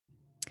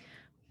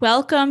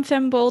Welcome,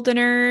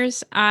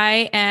 Femboldeners.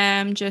 I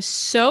am just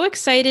so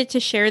excited to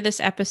share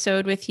this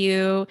episode with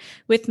you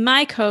with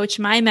my coach,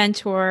 my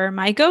mentor,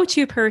 my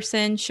go-to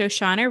person,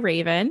 Shoshana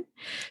Raven.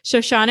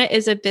 Shoshana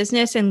is a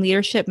business and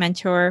leadership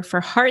mentor for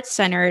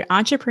heart-centered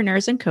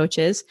entrepreneurs and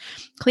coaches,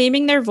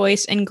 claiming their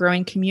voice and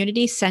growing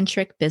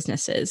community-centric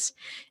businesses.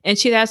 In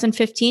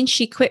 2015,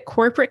 she quit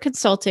corporate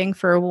consulting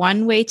for a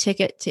one-way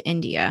ticket to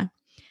India.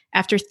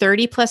 After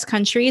 30 plus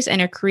countries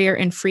and a career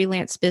in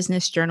freelance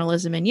business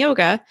journalism and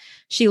yoga,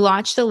 she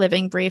launched the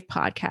Living Brave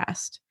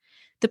podcast.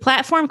 The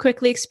platform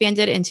quickly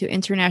expanded into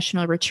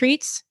international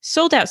retreats,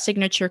 sold out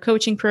signature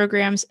coaching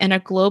programs, and a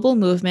global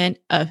movement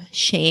of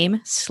shame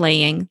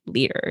slaying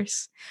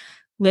leaders.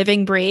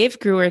 Living Brave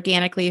grew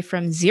organically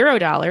from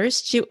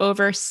 $0 to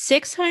over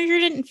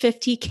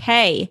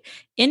 $650K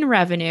in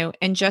revenue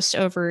in just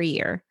over a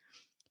year.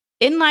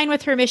 In line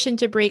with her mission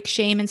to break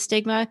shame and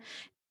stigma,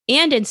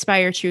 and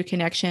inspire true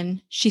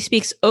connection, she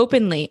speaks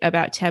openly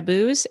about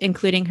taboos,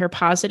 including her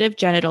positive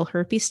genital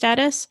herpes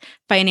status,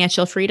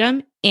 financial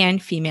freedom,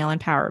 and female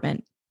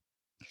empowerment.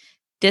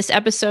 This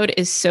episode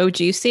is so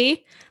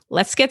juicy.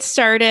 Let's get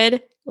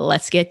started.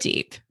 Let's get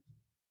deep.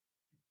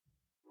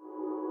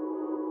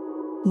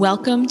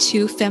 Welcome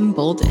to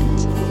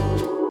Femboldened,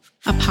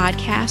 a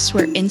podcast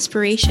where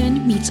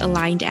inspiration meets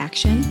aligned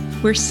action,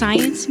 where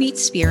science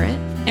meets spirit,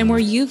 and where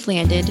you've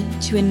landed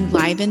to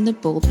enliven the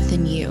bold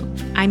within you.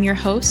 I'm your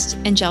host,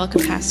 Angelica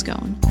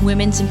Pascone,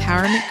 women's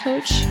empowerment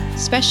coach,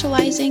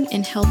 specializing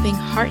in helping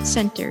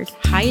heart-centered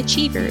high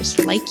achievers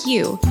like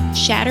you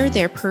shatter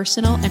their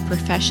personal and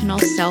professional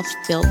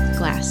self-built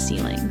glass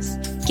ceilings.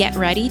 Get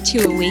ready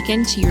to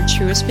awaken to your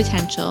truest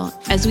potential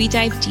as we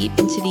dive deep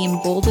into the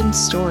emboldened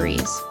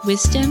stories,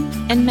 wisdom,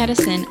 and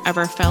medicine of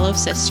our fellow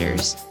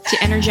sisters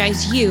to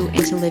energize you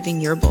into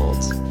living your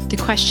bold. The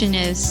question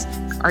is,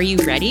 are you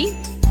ready?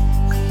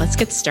 Let's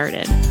get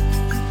started.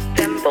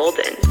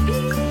 Emboldened.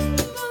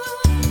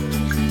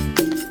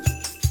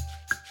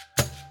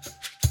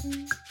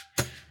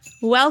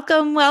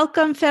 Welcome,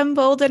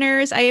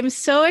 Femboldeners. I am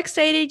so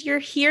excited you're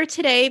here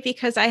today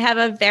because I have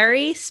a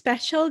very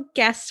special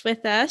guest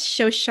with us,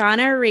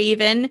 Shoshana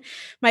Raven,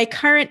 my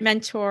current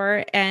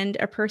mentor and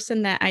a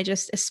person that I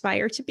just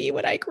aspire to be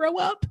when I grow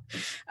up.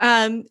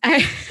 Welcome,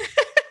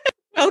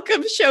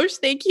 Shosh.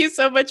 Thank you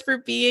so much for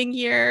being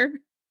here.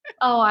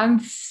 Oh, I'm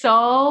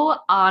so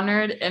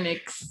honored and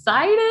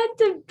excited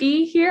to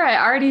be here. I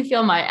already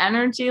feel my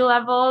energy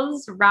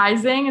levels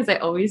rising, as I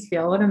always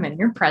feel when I'm in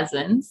your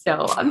presence.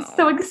 So I'm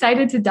so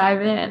excited to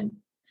dive in.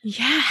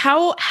 Yeah.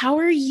 How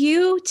are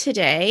you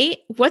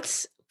today?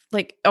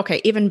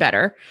 Even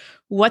better.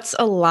 What's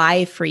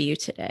alive for you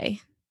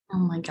today? Oh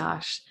my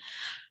gosh.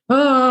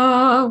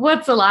 Oh,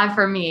 what's alive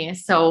for me?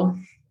 So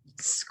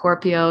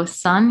Scorpio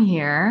sun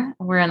here.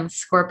 We're in the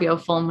Scorpio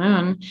full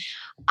moon.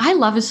 I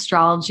love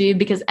astrology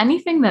because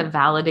anything that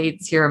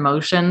validates your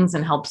emotions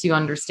and helps you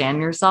understand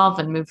yourself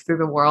and move through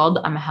the world,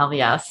 I'm a hell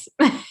yes.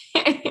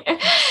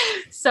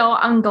 So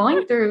I'm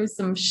going through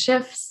some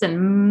shifts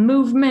and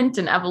movement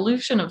and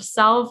evolution of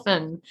self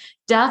and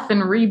death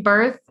and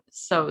rebirth.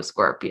 So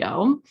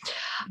Scorpio.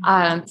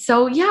 I'm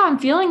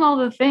feeling all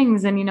the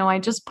things. And, I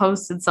just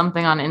posted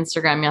something on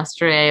Instagram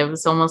yesterday. It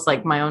was almost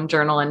like my own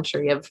journal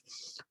entry of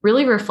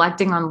really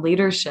reflecting on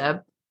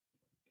leadership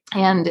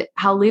and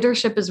how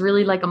leadership is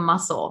really like a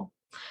muscle.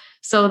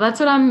 So that's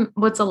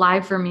what's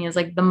alive for me is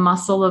like the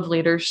muscle of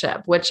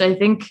leadership, which I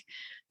think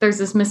there's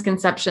this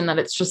misconception that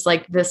it's just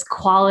like this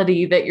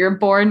quality that you're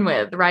born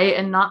with, right?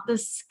 And not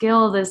this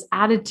skill, this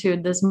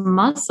attitude, this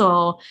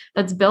muscle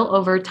that's built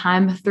over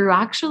time through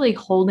actually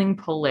holding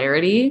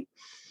polarity.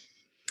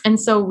 And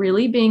so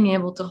really being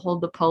able to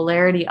hold the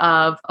polarity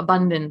of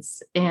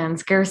abundance and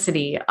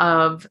scarcity,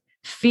 of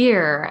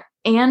fear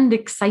and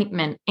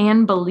excitement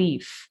and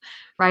belief,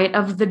 right?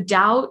 Of the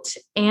doubt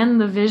and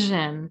the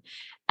vision,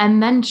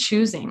 and then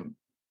choosing,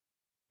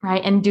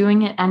 right? And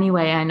doing it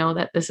anyway. I know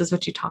that this is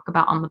what you talk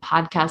about on the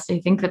podcast.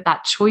 I think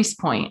that choice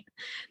point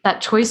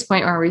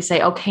where we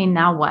say, okay,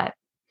 now what?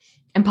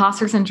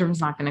 Imposter syndrome is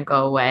not going to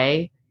go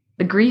away.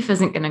 The grief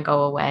isn't going to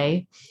go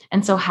away.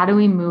 And so how do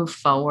we move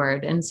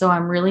forward? And so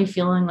I'm really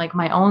feeling like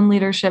my own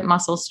leadership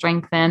muscle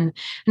strengthen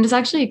and just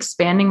actually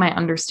expanding my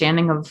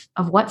understanding of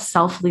what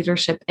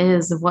self-leadership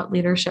is, of what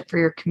leadership for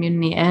your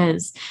community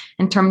is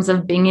in terms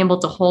of being able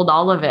to hold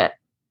all of it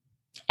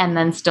and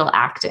then still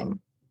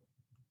acting.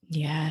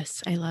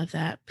 Yes, I love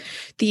that.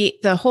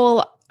 The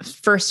whole,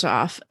 first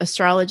off,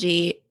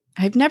 astrology,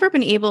 I've never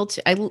been able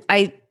to,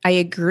 I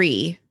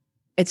agree.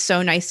 It's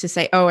so nice to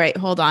say, oh, wait,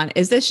 hold on.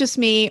 Is this just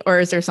me or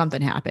is there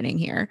something happening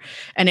here?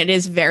 And it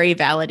is very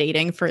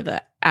validating for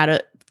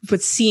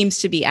what seems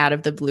to be out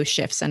of the blue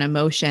shifts and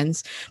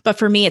emotions. But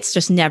for me, it's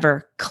just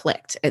never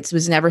clicked. It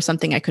was never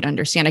something I could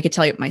understand. I could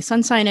tell you what my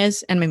sun sign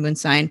is and my moon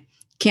sign.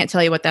 Can't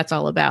tell you what that's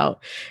all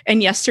about.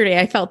 And yesterday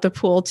I felt the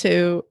pull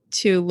to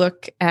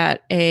look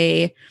at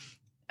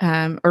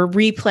or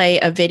replay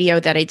a video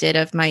that I did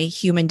of my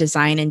human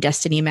design and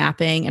destiny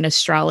mapping and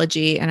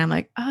astrology. And I'm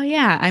like, oh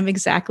yeah, I'm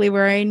exactly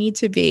where I need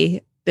to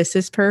be. this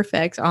is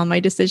perfect. All my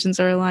decisions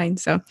are aligned.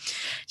 So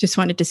just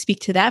wanted to speak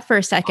to that for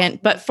a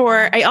second. But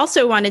I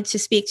also wanted to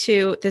speak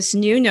to this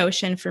new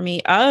notion for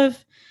me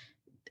of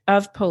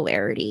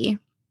polarity.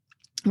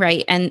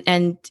 Right.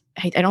 And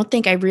I don't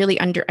think I really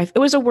it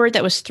was a word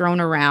that was thrown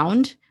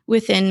around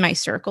within my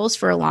circles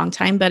for a long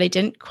time, but I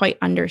didn't quite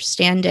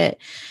understand it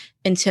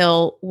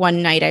until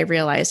one night I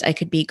realized I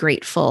could be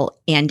grateful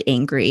and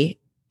angry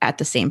at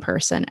the same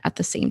person at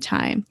the same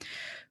time.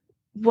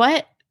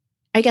 Where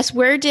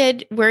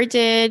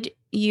did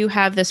you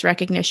have this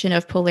recognition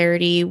of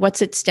polarity?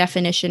 What's its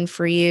definition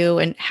for you,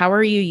 and how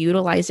are you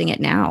utilizing it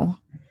now?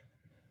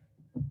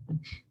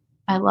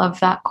 I love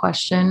that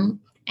question.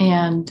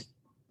 And,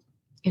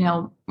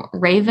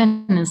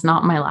 Raven is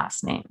not my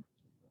last name.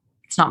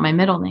 It's not my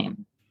middle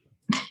name.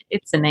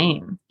 It's a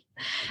name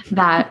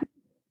that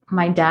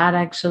my dad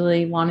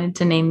actually wanted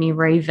to name me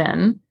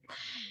Raven.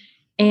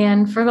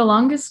 And for the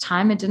longest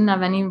time, it didn't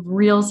have any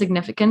real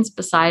significance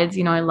besides,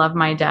 I love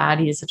my dad.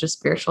 He's such a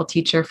spiritual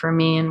teacher for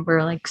me, and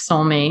we're like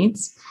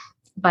soulmates.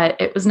 But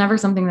it was never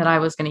something that I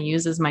was going to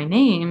use as my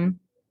name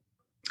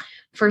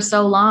for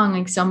so long.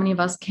 Like so many of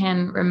us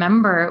can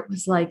remember, it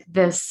was like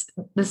this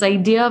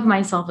idea of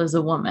myself as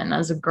a woman,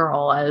 as a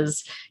girl,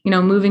 as,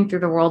 moving through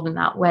the world in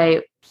that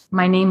way.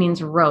 My name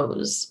means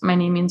rose. My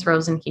name means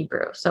rose in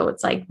Hebrew. So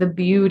it's like the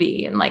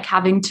beauty and like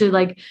having to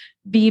like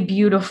be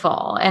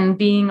beautiful and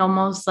being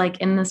almost like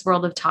in this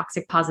world of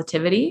toxic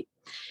positivity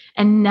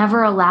and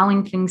never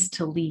allowing things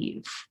to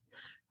leave,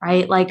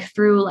 right? Like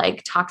through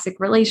like toxic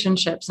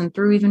relationships and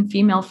through even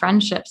female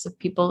friendships of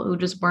people who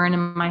just weren't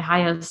in my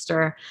highest,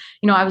 or,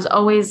 I was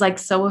always like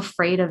so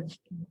afraid of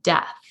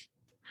death,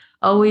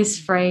 always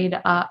afraid,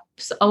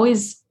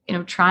 always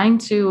trying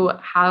to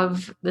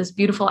have this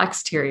beautiful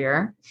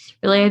exterior,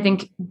 really, I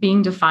think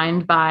being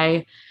defined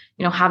by,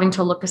 having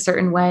to look a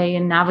certain way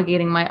and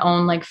navigating my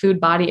own like food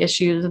body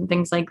issues and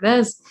things like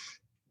this.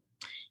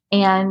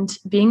 And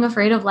being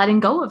afraid of letting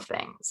go of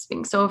things,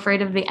 being so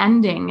afraid of the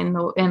ending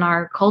in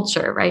our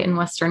culture, right? In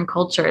Western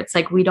culture, it's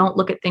like we don't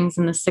look at things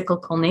in the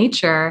cyclical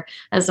nature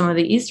as some of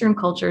the Eastern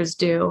cultures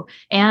do.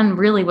 And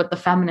really what the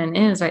feminine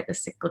is, right? The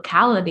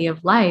cyclicality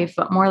of life,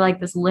 but more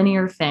like this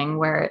linear thing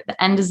where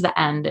the end is the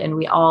end and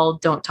we all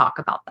don't talk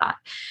about that.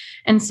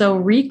 And so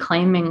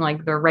reclaiming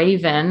like the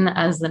Raven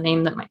as the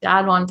name that my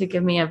dad wanted to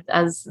give me,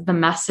 as the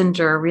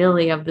messenger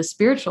really of the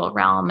spiritual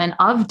realm and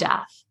of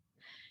death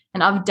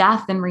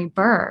and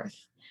rebirth,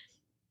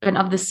 and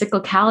of the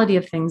cyclicality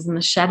of things and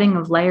the shedding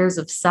of layers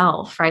of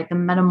self, right? The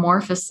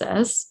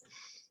metamorphosis.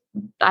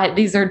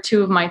 These are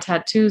two of my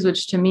tattoos,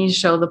 which to me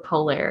show the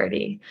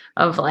polarity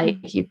of like,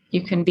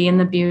 you can be in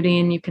the beauty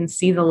and you can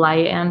see the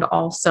light. And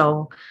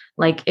also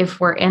like,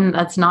 if we're in,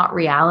 that's not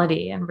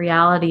reality. And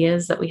reality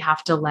is that we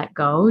have to let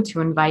go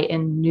to invite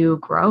in new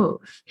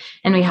growth.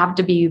 And we have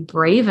to be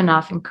brave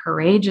enough and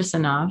courageous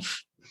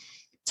enough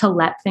to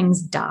let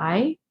things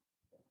die.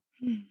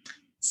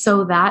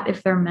 So that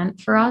if they're meant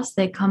for us,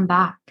 they come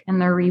back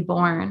and they're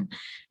reborn.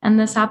 And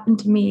this happened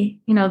to me,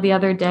 the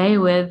other day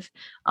with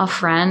a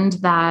friend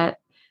that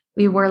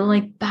we were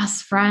like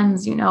best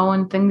friends,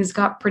 and things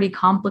got pretty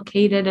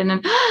complicated and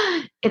then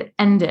it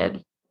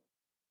ended.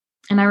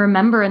 And I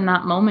remember in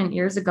that moment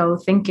years ago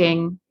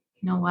thinking,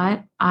 you know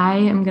what? I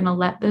am going to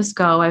let this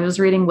go. I was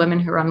reading Women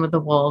Who Run with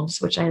the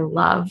Wolves, which I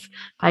love,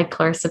 by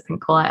Clarissa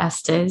Pinkola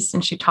Estes.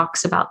 And she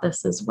talks about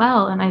this as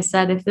well. And I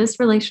said, if this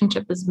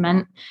relationship is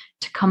meant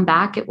to come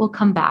back, it will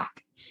come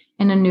back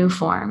in a new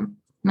form.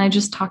 And I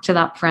just talked to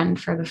that friend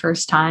for the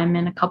first time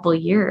in a couple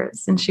of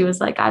years. And she was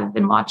like, I've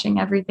been watching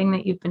everything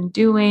that you've been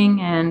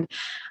doing, and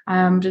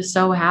I'm just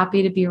so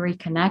happy to be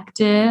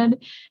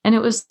reconnected. And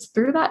it was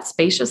through that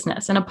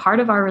spaciousness, and a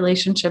part of our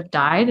relationship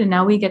died, and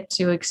now we get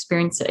to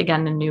experience it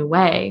again in a new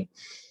way.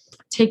 It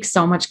takes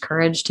so much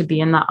courage to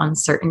be in that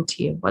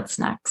uncertainty of what's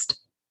next.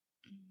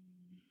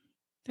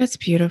 That's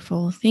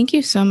beautiful. Thank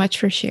you so much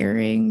for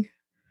sharing.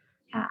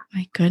 Yeah.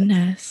 My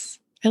goodness.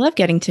 I love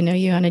getting to know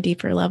you on a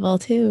deeper level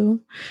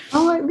too.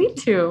 Oh, me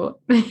too.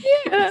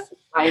 Yeah.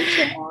 I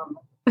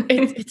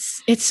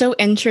It's so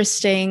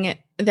interesting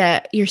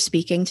that you're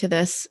speaking to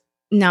this,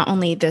 not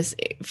only this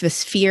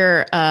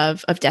fear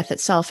of death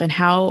itself, and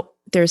how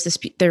there's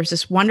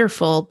this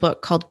wonderful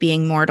book called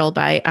Being Mortal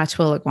by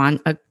Atul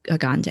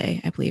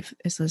Gawande, I believe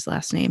is his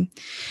last name.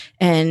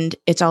 And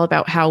it's all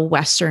about how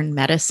Western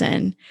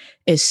medicine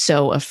is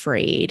so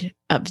afraid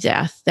of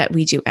death that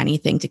we do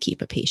anything to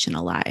keep a patient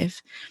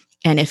alive.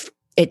 And if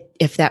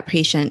that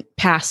patient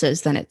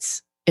passes, then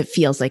it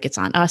feels like it's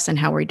on us, and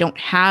how we don't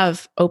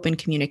have open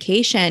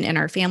communication in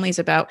our families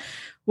about,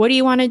 what do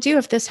you want to do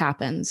if this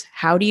happens?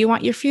 How do you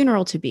want your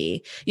funeral to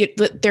be?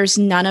 There's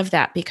none of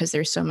that because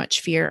there's so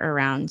much fear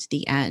around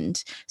the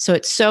end. So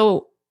it's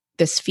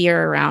this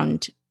fear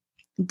around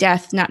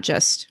death, not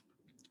just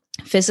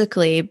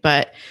physically,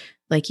 but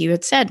like you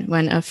had said,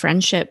 when a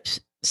friendship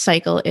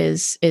cycle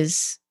is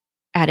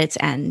at its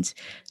end,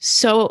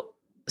 so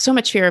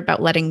much fear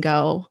about letting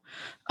go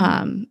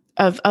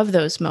of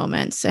those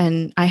moments.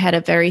 And I had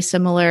a very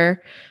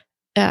similar,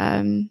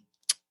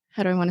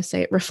 how do I want to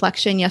say it,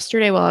 reflection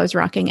yesterday while I was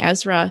rocking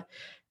Ezra,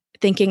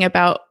 thinking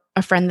about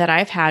a friend that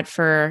I've had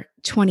for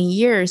 20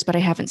 years, but I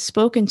haven't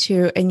spoken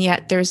to. And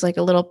yet there's like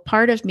a little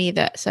part of me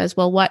that says,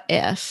 well, what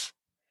if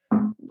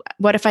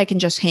I can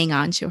just hang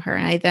on to her?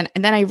 And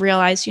then I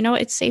realized,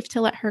 it's safe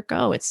to let her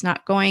go. It's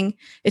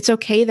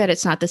okay that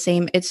it's not the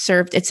same.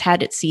 It's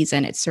had its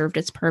season. It served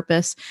its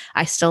purpose.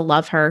 I still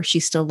love her. She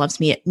still loves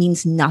me. It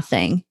means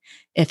nothing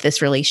if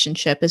this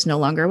relationship is no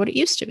longer what it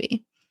used to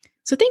be.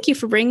 So thank you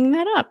for bringing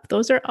that up.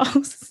 Those are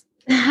all.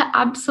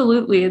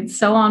 Absolutely. It's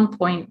so on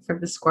point for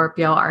the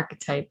Scorpio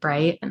archetype,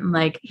 right? And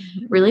like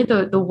really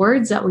the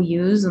words that we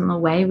use and the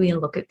way we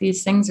look at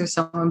these things are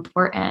so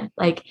important.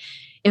 Like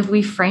if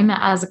we frame it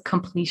as a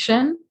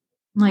completion,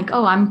 like,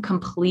 oh, I'm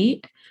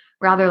complete,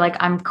 rather like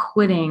I'm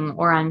quitting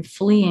or I'm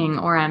fleeing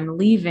or I'm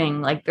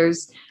leaving. Like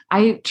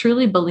I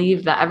truly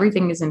believe that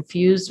everything is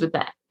infused with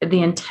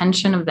the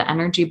intention of the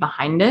energy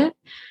behind it.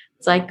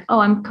 It's like, oh,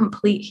 I'm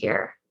complete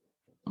here.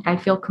 I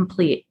feel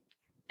complete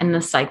in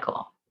this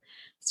cycle.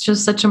 It's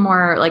just such a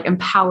more like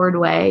empowered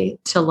way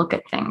to look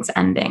at things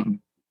ending.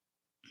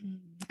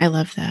 I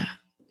love that.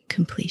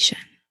 Completion.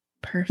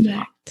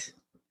 Perfect.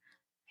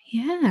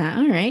 Yeah.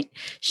 All right.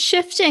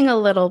 Shifting a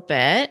little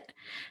bit.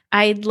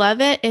 I'd love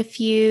it if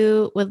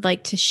you would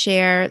like to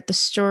share the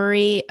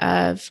story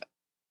of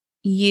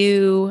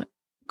you,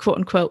 quote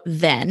unquote,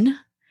 then,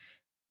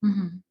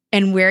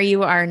 and where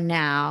you are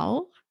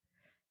now,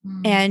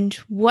 and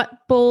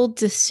what bold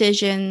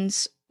decision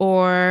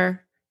or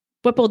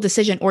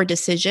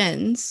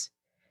decisions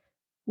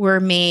were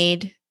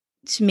made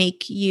to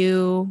make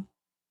you,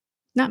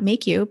 not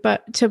make you,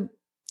 but to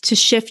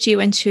shift you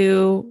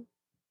into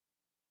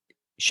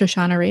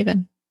Shoshana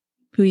Raven,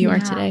 who you are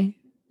today.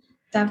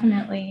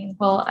 Definitely.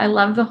 Well, I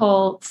love the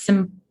whole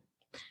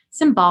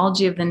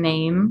symbology of the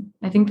name.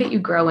 I think that you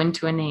grow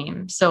into a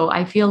name. So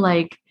I feel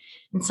like,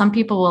 and some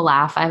people will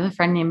laugh. I have a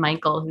friend named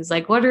Michael who's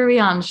like, what are we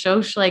on?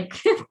 Shosh like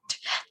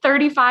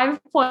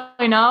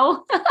 35.0?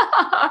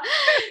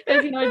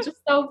 It's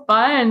just so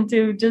fun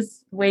to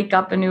just wake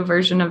up a new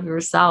version of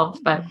yourself.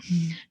 But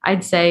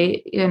I'd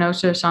say,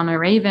 Shoshana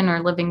Raven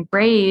or Living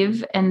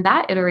Brave and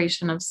that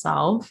iteration of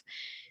self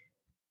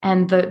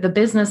and the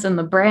business and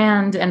the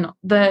brand and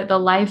the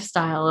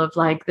lifestyle of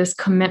like this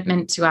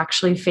commitment to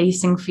actually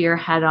facing fear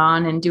head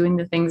on and doing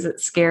the things that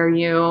scare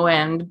you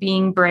and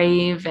being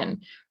brave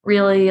and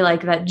really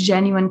like that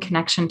genuine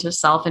connection to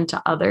self and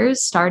to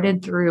others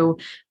started through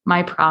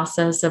my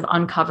process of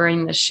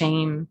uncovering the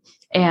shame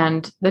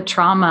and the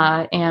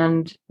trauma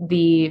and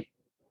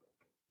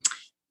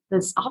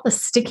all the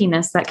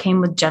stickiness that came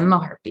with genital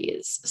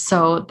herpes.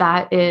 So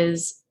that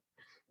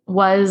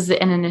was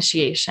an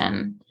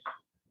initiation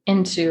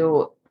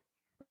into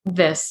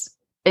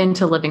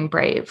Living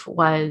Brave.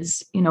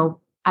 Was,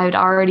 I'd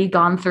already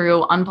gone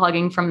through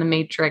unplugging from the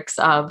matrix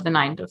of the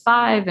 9 to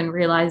 5 and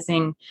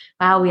realizing,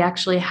 wow, we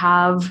actually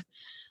have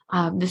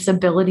this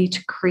ability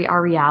to create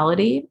our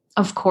reality.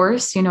 Of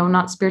course,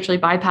 not spiritually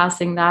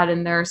bypassing that.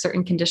 And there are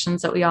certain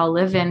conditions that we all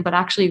live in, but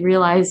actually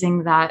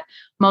realizing that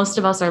most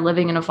of us are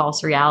living in a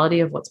false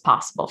reality of what's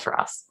possible for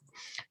us.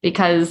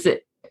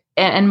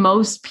 And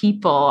most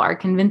people are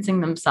convincing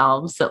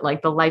themselves that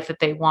like the life that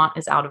they want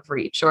is out of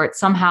reach or it's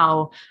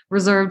somehow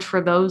reserved for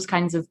those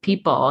kinds of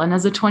people. And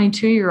as a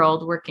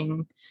 22-year-old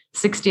working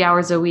 60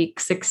 hours a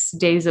week, 6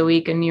 days a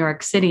week in New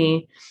York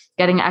City,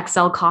 getting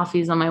XL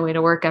coffees on my way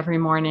to work every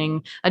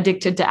morning,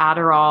 addicted to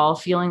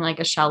Adderall, feeling like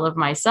a shell of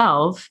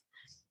myself,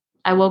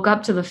 I woke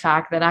up to the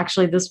fact that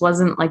actually this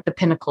wasn't like the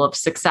pinnacle of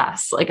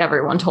success, like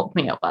everyone told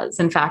me it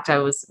was. In fact, I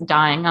was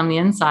dying on the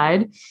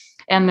inside.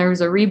 And there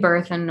was a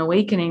rebirth and an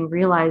awakening,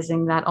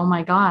 realizing that, oh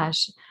my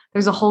gosh,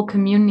 there's a whole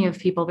community of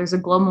people. There's a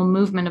global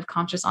movement of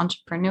conscious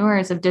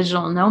entrepreneurs, of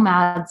digital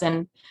nomads.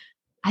 And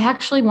I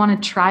actually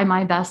want to try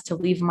my best to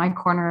leave my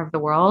corner of the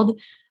world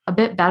a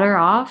bit better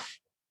off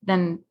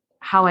than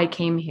how I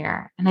came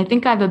here. And I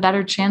think I have a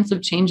better chance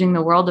of changing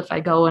the world if I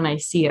go and I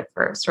see it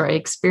first, or I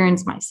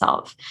experience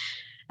myself.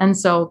 And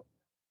so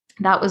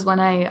that was when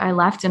I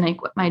left and I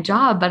quit my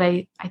job. But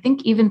I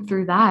think even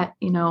through that,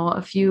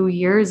 a few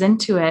years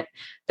into it,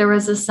 there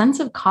was a sense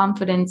of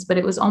confidence, but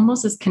it was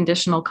almost this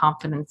conditional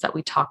confidence that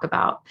we talk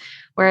about,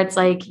 where it's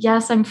like,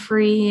 yes, I'm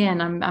free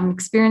and I'm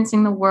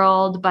experiencing the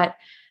world, but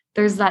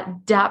there's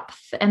that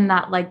depth and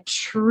that like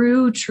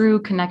true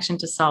connection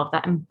to self,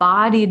 that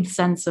embodied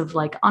sense of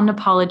like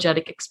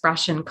unapologetic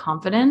expression,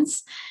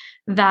 confidence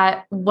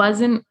that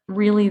wasn't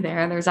really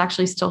there. There's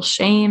actually still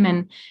shame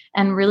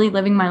and really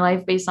living my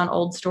life based on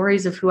old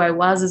stories of who I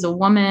was as a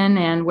woman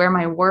and where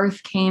my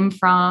worth came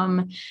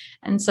from.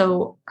 And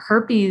so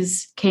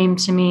herpes came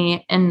to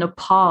me in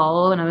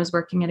Nepal when I was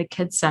working at a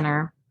kids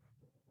center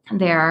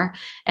there.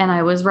 And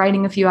I was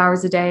writing a few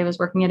hours a day. I was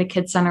working at a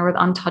kids center with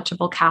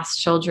untouchable caste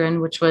children,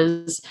 which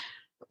was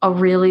a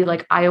really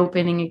like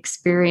eye-opening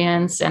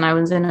experience. And I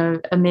was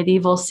in a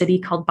medieval city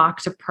called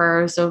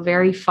Bhaktapur, so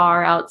very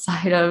far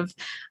outside of,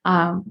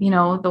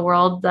 the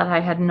world that I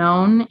had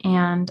known.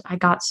 And I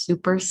got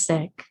super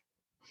sick,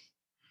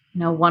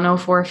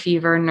 104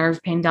 fever,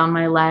 nerve pain down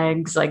my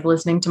legs, like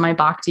listening to my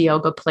Bhakti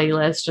yoga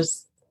playlist,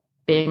 just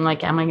being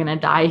like, am I going to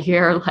die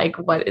here? Like,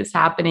 what is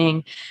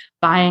happening?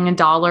 Buying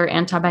 $1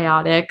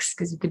 antibiotics,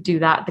 because you could do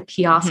that at the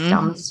kiosk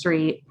down the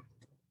street.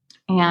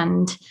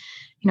 And,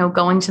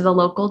 going to the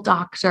local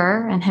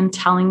doctor and him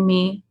telling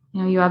me,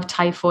 you have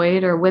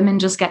typhoid, or women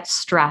just get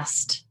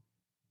stressed.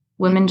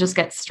 Women just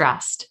get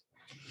stressed.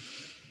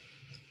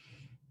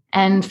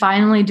 And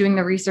finally doing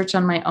the research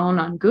on my own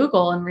on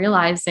Google and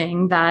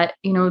realizing that,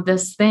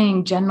 this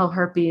thing, genital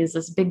herpes,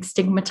 this big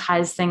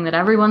stigmatized thing that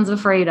everyone's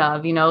afraid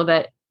of,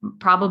 that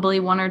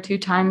probably 1 or 2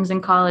 times in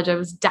college, I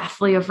was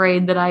deathly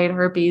afraid that I had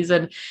herpes,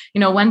 and,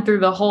 went through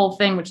the whole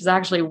thing, which is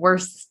actually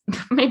worse,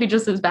 maybe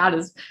just as bad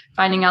as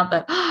finding out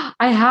that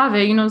I have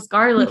a,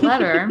 scarlet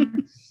letter.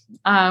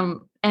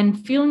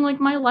 And feeling like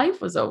my life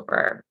was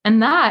over.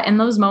 And in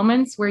those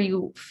moments where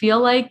you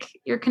feel like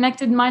you're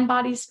connected mind,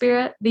 body,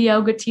 spirit, the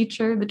yoga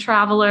teacher, the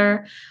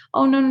traveler,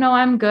 oh, no,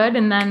 I'm good.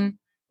 And then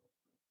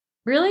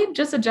really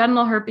just a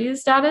genital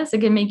herpes status, it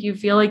can make you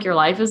feel like your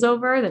life is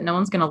over, that no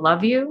one's going to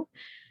love you.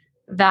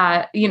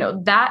 That,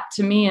 that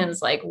to me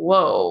is like,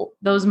 whoa,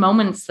 those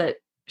moments that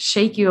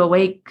shake you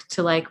awake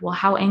to like, well,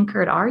 how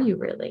anchored are you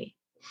really?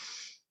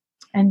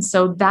 And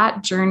so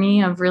that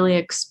journey of really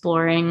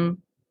exploring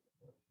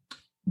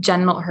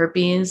genital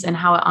herpes and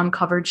how it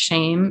uncovered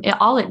shame,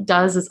 all it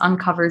does is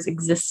uncovers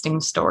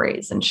existing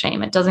stories and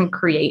shame. It doesn't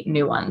create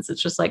new ones.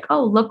 It's just like,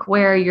 oh, look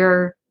where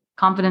your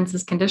confidence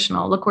is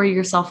conditional. Look where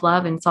your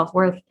self-love and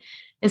self-worth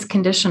is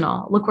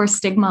conditional. Look where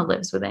stigma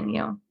lives within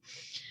you.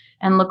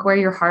 And look where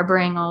you're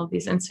harboring all of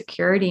these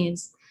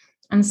insecurities.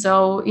 And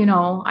so,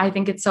 I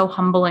think it's so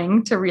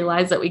humbling to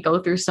realize that we go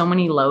through so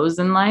many lows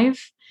in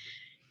life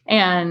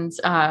and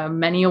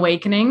many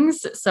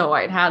awakenings. So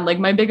I'd had like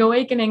my big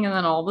awakening, and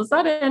then all of a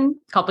sudden,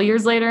 a couple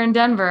years later in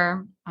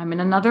Denver, I'm in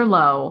another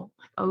low.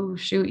 Oh,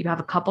 shoot, you have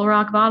a couple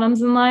rock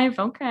bottoms in life?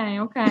 Okay.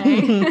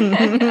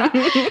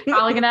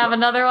 Probably gonna have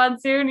another one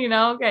soon,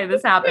 okay,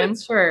 this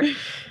happens, sure.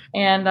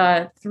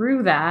 And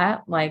through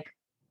that, like,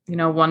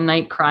 one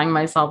night crying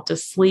myself to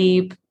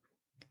sleep,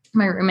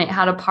 my roommate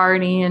had a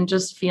party, and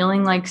just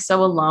feeling like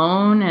so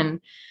alone and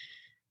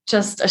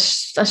just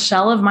a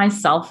shell of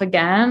myself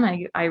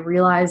again. I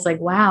realized like,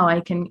 wow, I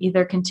can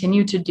either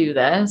continue to do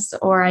this,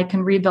 or I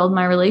can rebuild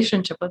my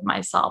relationship with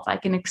myself. I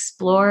can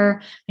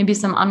explore maybe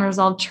some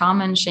unresolved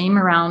trauma and shame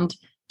around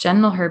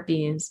genital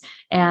herpes.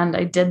 And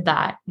I did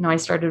that. I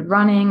started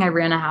running. I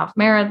ran a half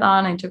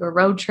marathon. I took a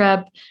road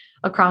trip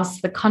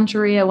across the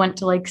country. I went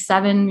to like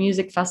 7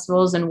 music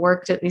festivals and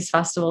worked at these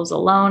festivals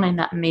alone. I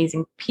met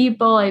amazing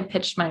people. I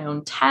pitched my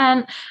own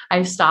tent.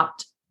 I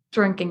stopped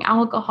drinking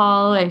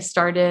alcohol. I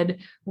started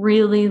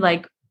really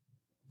like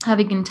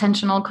having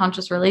intentional,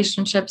 conscious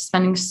relationships,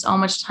 spending so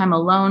much time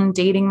alone,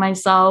 dating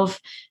myself,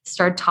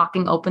 started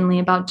talking openly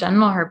about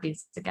genital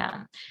herpes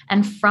again.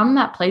 And from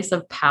that place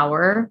of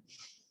power,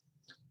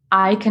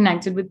 I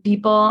connected with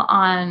people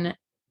on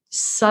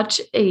such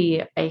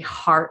a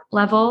heart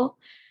level.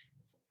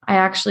 I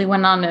actually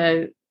went on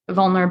a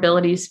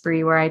vulnerability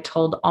spree where I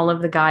told all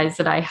of the guys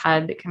that I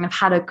had kind of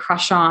had a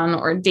crush on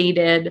or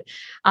dated,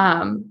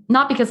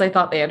 not because I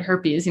thought they had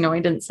herpes, I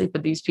didn't sleep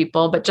with these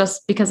people, but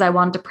just because I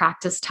wanted to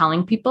practice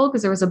telling people,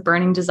 because there was a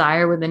burning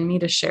desire within me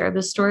to share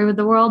this story with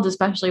the world,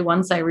 especially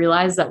once I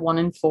realized that 1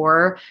 in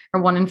 4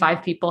 or 1 in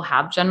 5 people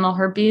have genital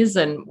herpes,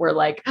 and we're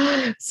like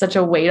such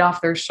a weight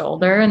off their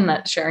shoulder, and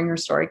that sharing your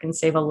story can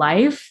save a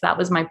life. That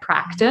was my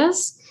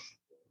practice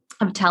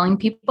of telling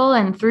people.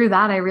 And through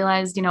that, I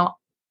realized,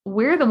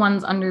 we're the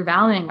ones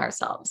undervaluing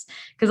ourselves,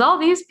 because all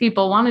these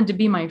people wanted to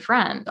be my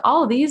friend.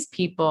 All these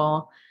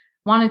people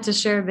wanted to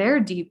share their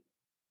deep,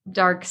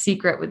 dark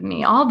secret with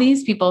me. All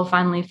these people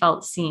finally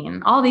felt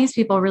seen. All these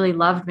people really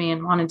loved me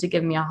and wanted to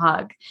give me a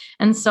hug.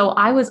 And so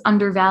I was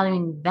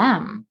undervaluing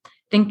them,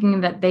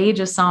 thinking that they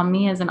just saw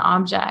me as an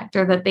object,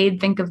 or that they'd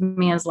think of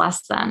me as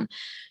less than.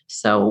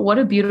 So what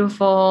a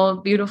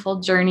beautiful, beautiful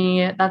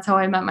journey. That's how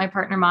I met my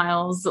partner,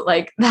 Miles.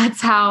 Like,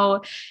 that's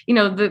how,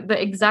 the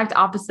exact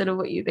opposite of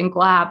what you think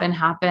will happen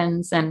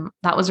happens. And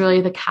that was really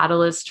the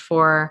catalyst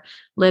for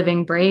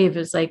living brave,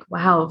 is like,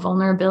 wow,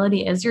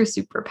 vulnerability is your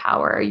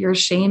superpower. Your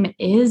shame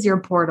is your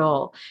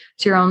portal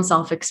to your own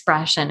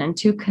self-expression and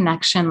to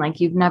connection like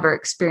you've never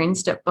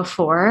experienced it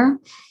before.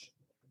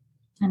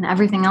 And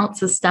everything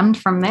else is stemmed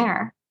from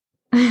there.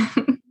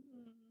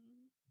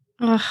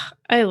 Oh,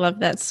 I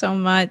love that so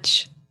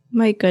much.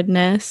 My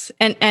goodness.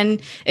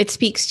 And it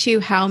speaks to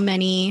how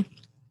many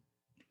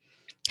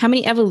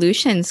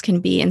evolutions can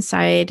be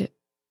inside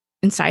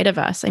of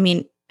us. I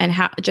mean, and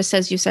how, just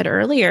as you said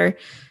earlier,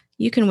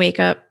 you can wake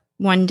up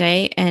one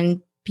day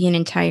and be an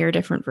entire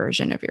different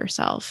version of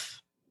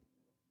yourself.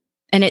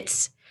 And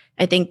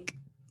I think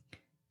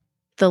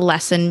the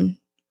lesson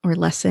or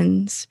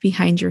lessons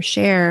behind your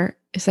share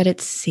is that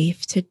it's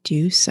safe to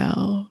do so.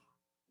 Oh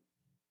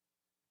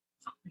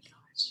my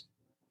gosh.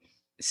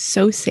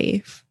 So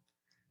safe.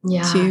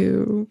 Yeah.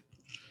 To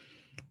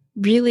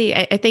really,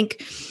 I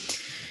think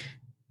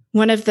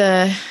one of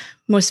the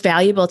most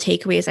valuable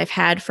takeaways I've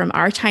had from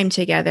our time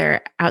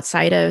together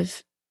outside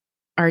of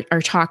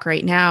our talk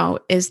right now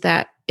is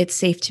that it's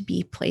safe to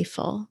be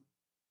playful.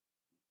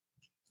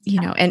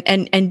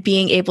 and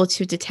being able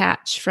to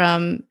detach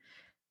from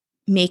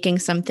making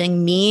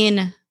something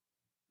mean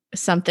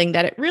something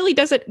that it really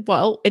doesn't,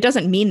 it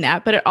doesn't mean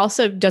that, but it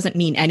also doesn't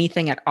mean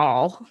anything at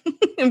all.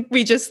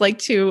 We just like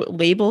to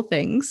label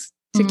things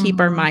to keep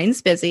our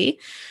minds busy.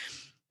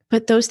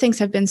 But those things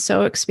have been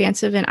so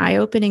expansive and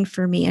eye-opening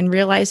for me, and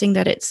realizing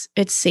that it's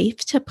safe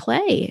to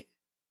play.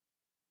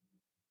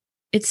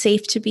 It's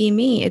safe to be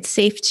me. It's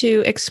safe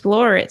to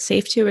explore. It's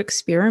safe to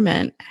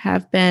experiment,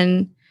 have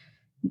been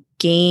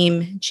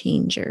game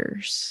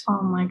changers.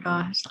 Oh my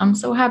gosh. I'm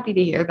so happy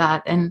to hear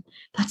that. And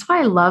that's why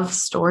I love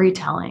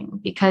storytelling,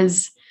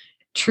 because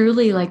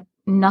truly, like,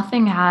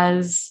 nothing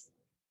has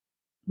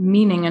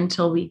meaning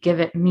until we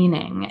give it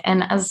meaning.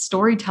 And as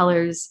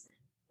storytellers,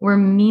 we're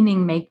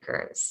meaning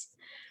makers.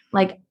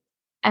 Like,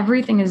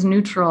 everything is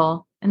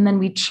neutral, and then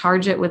we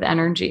charge it with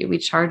energy. We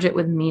charge it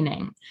with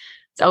meaning.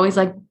 It's always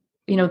like,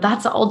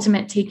 that's the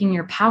ultimate taking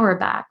your power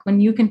back,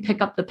 when you can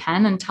pick up the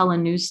pen and tell a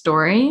new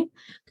story,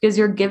 because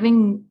you're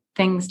giving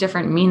things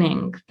different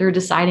meaning. They're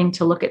deciding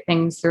to look at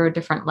things through a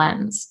different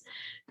lens.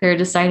 They're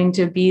deciding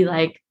to be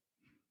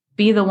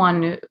the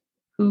one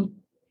who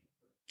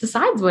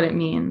decides what it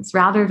means,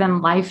 rather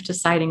than life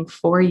deciding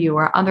for you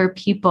or other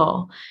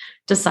people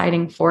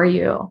deciding for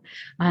you.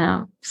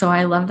 So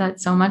I love that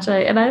so much.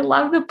 And I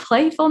love the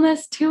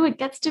playfulness too. It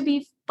gets to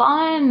be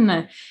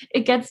fun.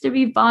 It gets to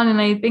be fun.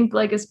 And I think,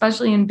 like,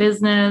 especially in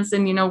business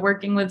and,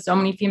 working with so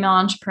many female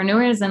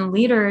entrepreneurs and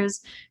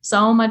leaders,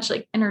 so much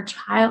like inner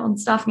child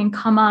stuff can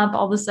come up.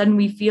 All of a sudden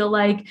we feel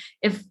like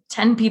if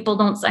 10 people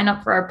don't sign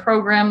up for our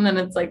program, then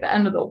it's like the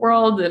end of the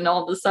world. And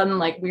all of a sudden,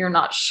 like, we are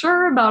not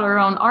sure about our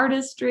own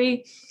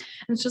artistry.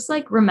 It's just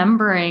like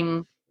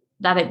remembering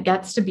that it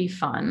gets to be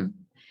fun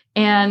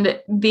and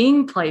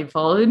being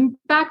playful. And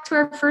back to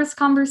our first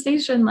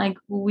conversation, like,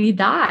 we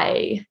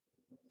die.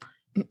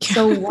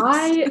 So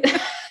why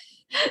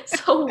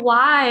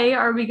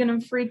are we going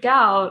to freak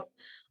out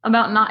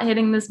about not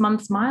hitting this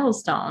month's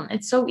milestone?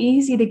 It's so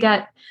easy to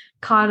get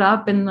caught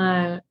up in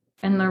the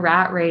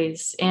rat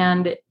race.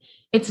 And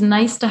it's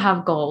nice to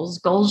have goals.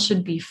 Goals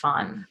should be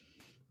fun.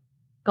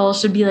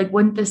 Goals should be like,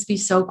 wouldn't this be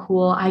so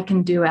cool? I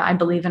can do it. I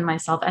believe in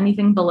myself.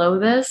 Anything below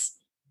this,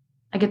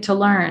 I get to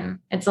learn.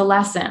 It's a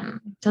lesson.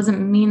 It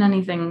doesn't mean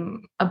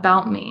anything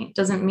about me. It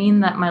doesn't mean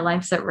that my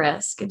life's at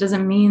risk. It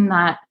doesn't mean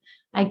that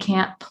I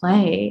can't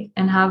play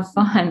and have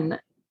fun.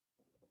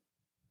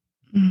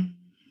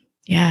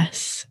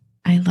 Yes,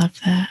 I love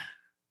that.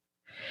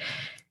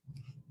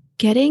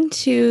 Getting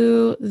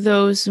to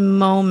those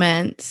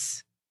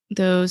moments,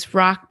 those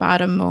rock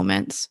bottom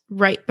moments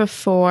right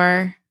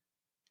before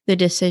the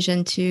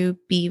decision to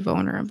be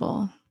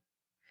vulnerable.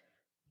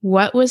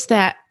 What was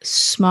that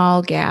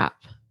small gap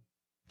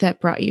that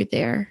brought you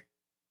there?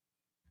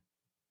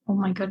 Oh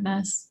my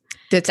goodness.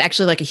 That's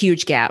actually like a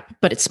huge gap,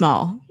 but it's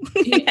small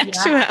in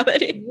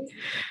actuality.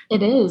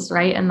 It is,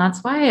 right? And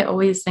that's why I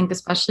always think,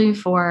 especially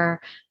for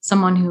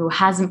someone who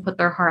hasn't put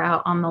their heart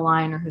out on the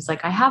line, or who's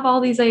like, I have all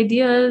these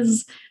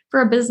ideas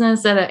for a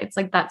business, that it's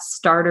like that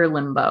starter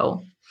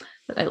limbo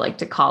that I like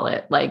to call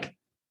it. Like,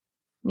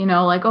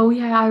 like, oh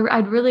yeah,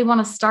 I'd really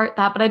want to start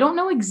that, but I don't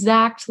know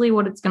exactly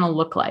what it's going to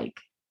look like.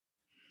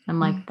 I'm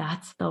like,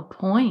 that's the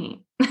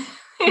point.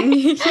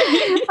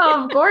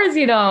 Of course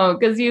you don't,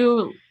 because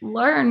you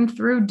learn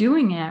through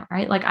doing it,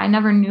 right? Like, I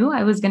never knew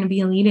I was going to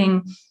be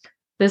leading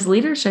this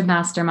leadership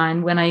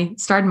mastermind when I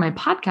started my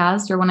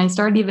podcast, or when I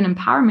started even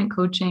empowerment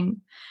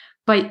coaching.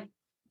 But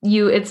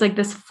it's like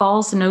this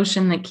false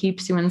notion that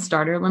keeps you in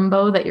starter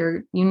limbo, that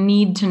you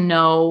need to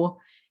know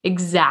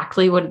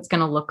exactly what it's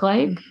going to look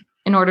like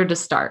in order to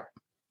start.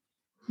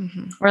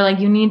 Or like,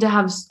 you need to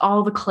have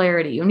all the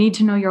clarity. You need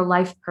to know your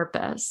life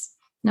purpose.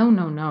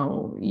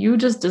 No. You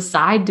just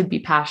decide to be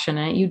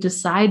passionate. You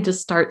decide to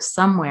start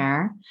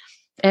somewhere.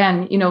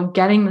 And,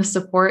 getting the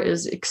support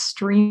is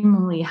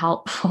extremely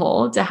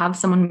helpful, to have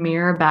someone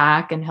mirror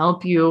back and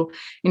help you,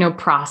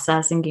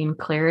 process and gain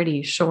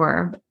clarity.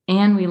 Sure.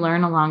 And we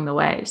learn along the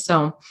way.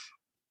 So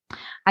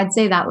I'd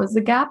say that was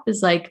the gap,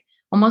 is like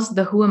almost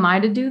the who am I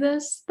to do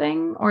this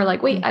thing, or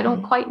like, wait, I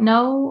don't quite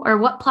know, or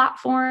what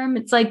platform.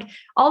 It's like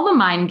all the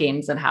mind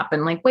games that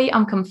happen. Like, wait,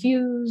 I'm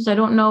confused. I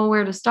don't know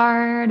where to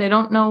start. I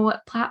don't know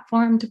what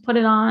platform to put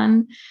it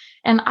on.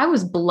 And I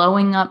was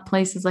blowing up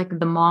places like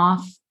The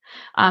Moth,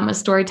 a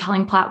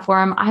storytelling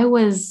platform.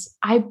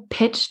 I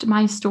pitched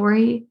my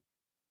story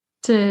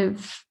to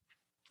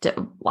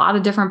a lot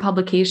of different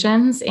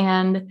publications.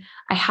 And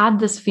I had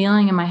this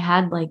feeling in my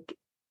head, like,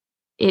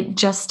 it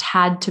just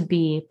had to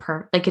be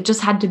it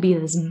just had to be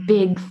this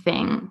big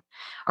thing,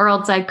 or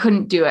else I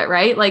couldn't do it.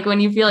 Right. Like,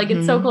 when you feel like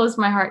it's so close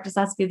to my heart, it just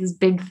has to be this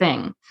big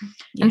thing.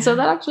 Yeah. And so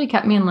that actually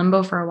kept me in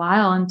limbo for a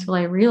while, until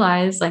I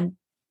realized, like,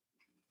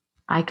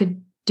 I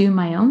could do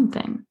my own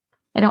thing.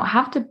 I don't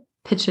have to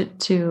pitch it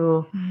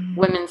to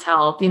women's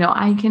health.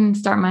 I can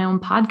start my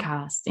own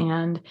podcast,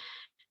 and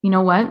you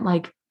know what?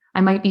 Like, I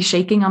might be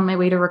shaking on my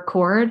way to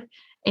record,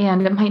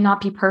 and it might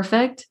not be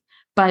perfect,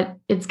 but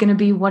it's going to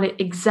be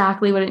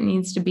exactly what it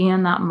needs to be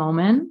in that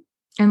moment.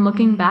 And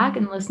looking back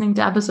and listening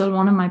to episode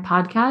 1 of my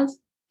podcast,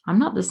 I'm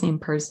not the same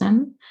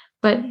person,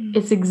 but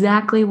it's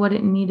exactly what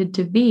it needed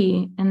to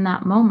be in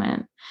that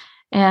moment.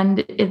 And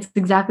it's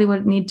exactly what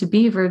it needed to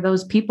be for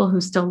those people who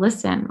still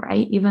listen,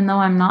 right? Even though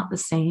I'm not the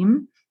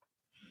same.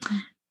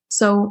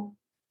 So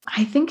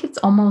I think it's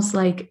almost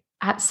like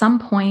at some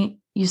point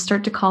you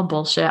start to call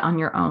bullshit on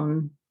your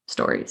own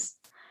stories.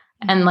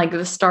 And like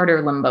the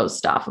starter limbo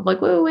stuff of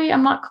like, wait,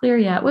 I'm not clear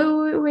yet.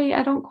 Wait,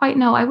 I don't quite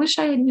know. I wish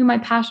I knew my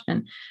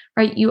passion,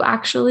 right? You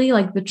actually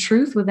like the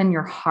truth within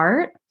your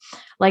heart,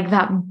 like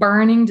that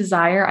burning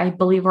desire. I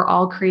believe we're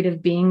all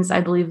creative beings.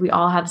 I believe we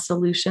all have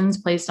solutions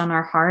placed on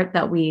our heart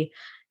that we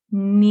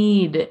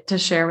need to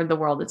share with the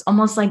world. It's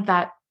almost like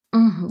that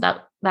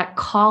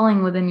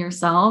calling within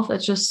yourself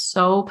that's just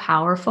so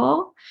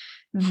powerful.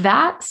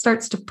 That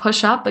starts to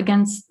push up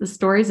against the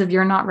stories of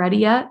you're not ready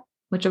yet,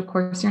 which of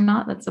course you're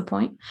not. That's the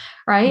point,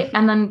 right?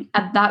 And then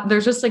at that,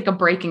 there's just like a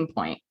breaking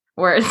point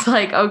where it's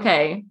like,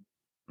 okay.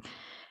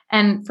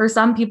 And for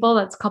some people,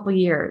 that's a couple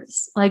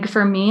years. Like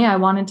for me, I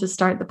wanted to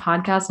start the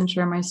podcast and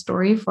share my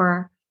story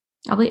for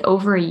probably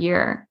over a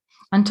year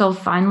until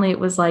finally it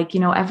was like,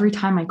 every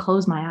time I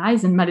close my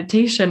eyes in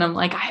meditation, I'm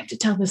like, I have to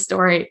tell the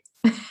story.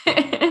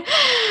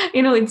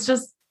 It's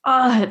just,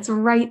 it's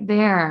right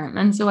there.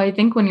 And so I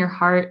think when your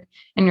heart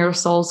and your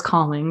soul's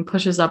calling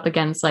pushes up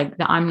against like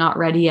the I'm not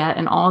ready yet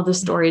and all the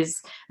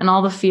stories and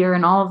all the fear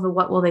and all of the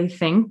what will they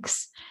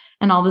thinks,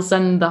 and all of a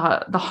sudden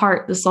the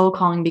heart, the soul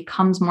calling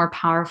becomes more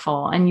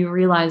powerful, and you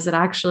realize that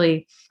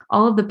actually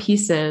all of the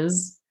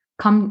pieces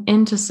come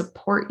in to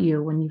support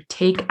you when you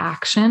take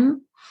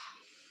action.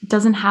 It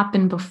doesn't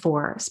happen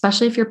before,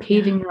 especially if you're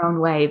paving your own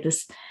way.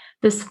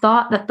 This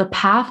thought that the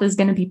path is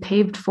going to be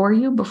paved for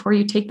you before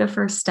you take the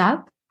first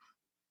step,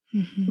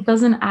 it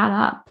doesn't add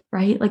up,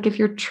 right? Like if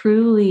you're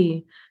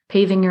truly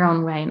paving your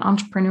own way, and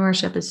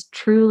entrepreneurship is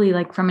truly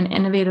like from an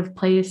innovative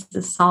place,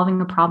 is solving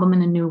a problem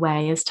in a new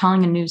way, is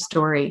telling a new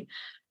story.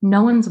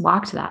 No one's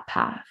walked that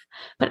path,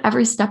 but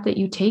every step that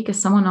you take is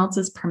someone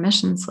else's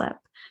permission slip.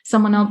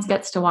 Someone else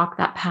gets to walk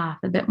that path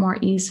a bit more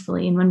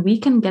easily. And when we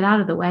can get out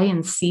of the way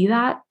and see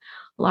that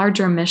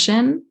larger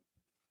mission,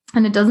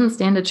 and it doesn't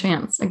stand a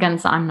chance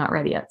against the I'm not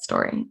ready yet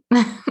story.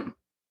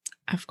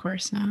 Of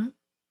course not.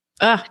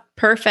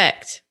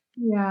 Perfect.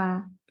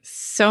 Yeah.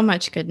 So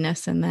much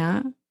goodness in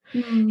that.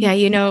 Yeah,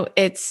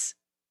 it's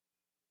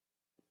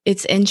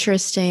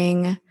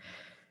interesting.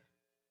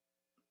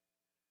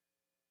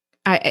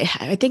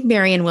 I think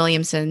Marianne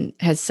Williamson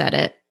has said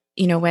it.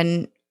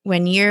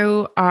 When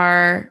you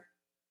are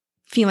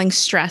feeling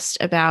stressed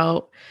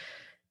about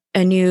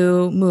a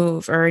new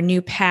move or a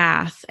new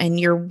path, and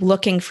you're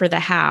looking for the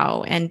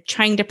how and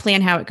trying to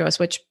plan how it goes,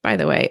 which, by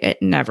the way, it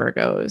never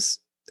goes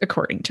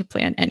according to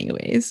plan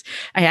anyways.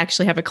 I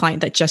actually have a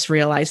client that just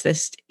realized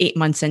this 8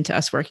 months into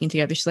us working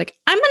together. She's like,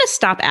 I'm going to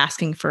stop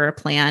asking for a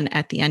plan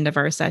at the end of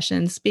our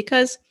sessions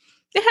because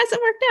it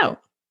hasn't worked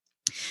out.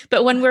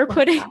 But when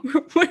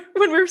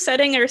we're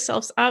setting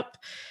ourselves up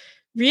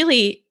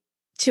really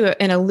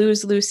in a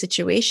lose-lose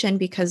situation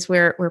because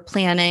we're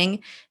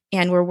planning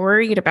and we're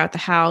worried about the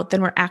how,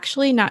 then we're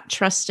actually not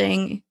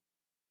trusting.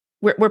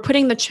 We're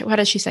putting how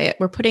does she say it?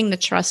 We're putting the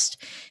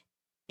trust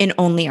in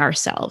only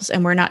ourselves,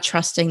 and we're not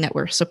trusting that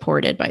we're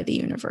supported by the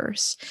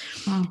universe.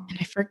 And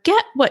I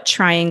forget what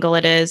triangle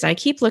it is. I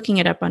keep looking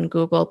it up on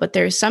Google, but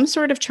there's some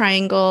sort of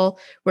triangle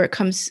where it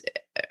comes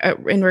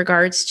in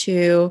regards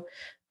to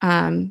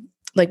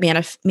like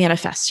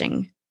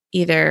manifesting,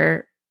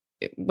 either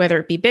whether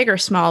it be big or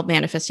small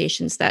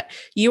manifestations, that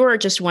you are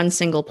just one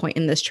single point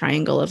in this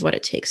triangle of what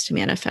it takes to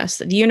manifest.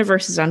 The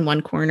universe is on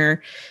one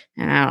corner,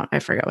 and I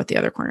forgot what the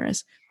other corner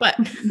is, but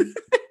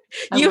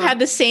you have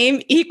the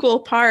same equal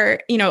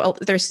part.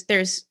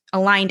 There's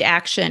aligned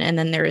action, and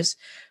then there's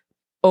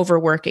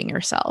overworking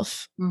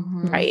yourself,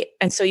 right?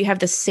 And so you have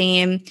the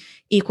same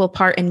equal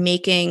part in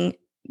making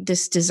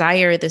this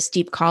desire, this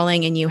deep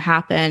calling in you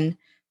happen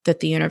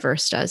that the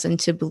universe does. And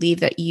to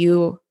believe that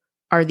you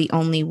are the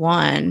only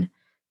one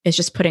is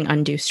just putting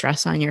undue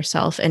stress on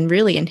yourself and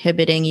really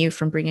inhibiting you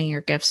from bringing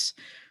your gifts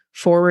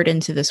forward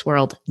into this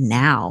world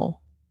now.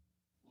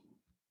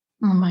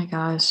 Oh my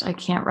gosh, I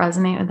can't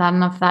resonate with that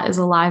enough. That is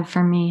alive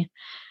for me.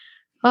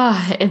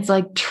 It's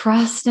like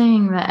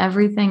trusting that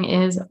everything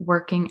is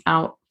working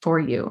out for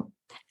you.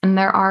 And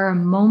there are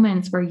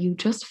moments where you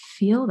just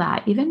feel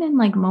that, even in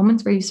like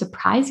moments where you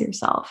surprise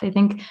yourself. I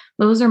think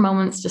those are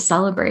moments to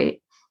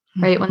celebrate,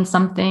 right? When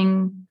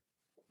something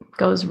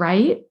goes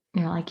right,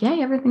 you're like,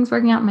 yay, everything's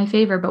working out in my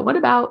favor. But what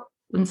about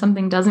when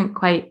something doesn't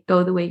quite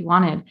go the way you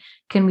wanted?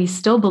 Can we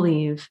still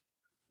believe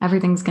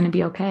everything's going to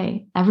be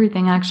okay?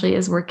 Everything actually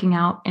is working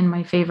out in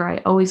my favor. I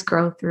always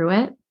grow through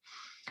it.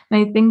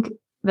 And I think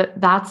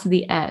that that's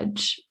the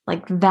edge.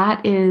 Like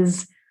that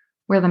is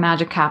where the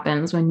magic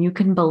happens, when you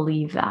can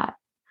believe that,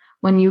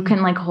 when you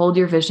can like hold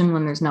your vision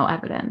when there's no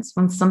evidence,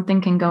 when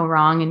something can go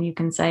wrong and you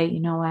can say, you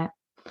know what,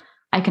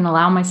 I can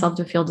allow myself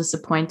to feel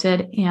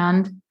disappointed,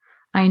 and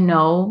I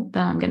know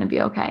that I'm going to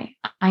be okay.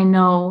 I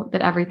know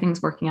that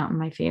everything's working out in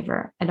my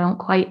favor. I don't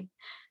quite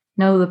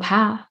know the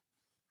path,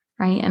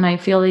 right? And I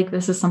feel like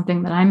this is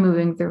something that I'm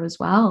moving through as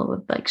well,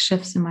 with like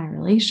shifts in my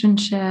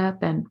relationship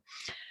and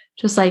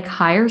just like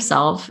higher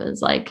self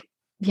is like,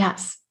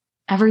 yes,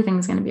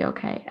 everything's going to be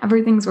okay.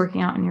 Everything's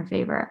working out in your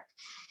favor.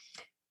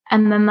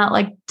 And then that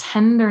like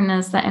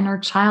tenderness, that inner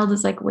child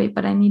is like, wait,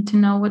 but I need to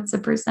know what's the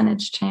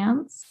percentage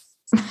chance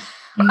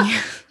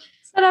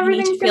that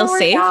everything's going to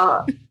work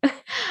out.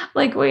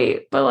 Like,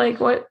 wait, but like,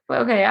 what?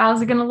 Okay,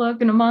 how's it going to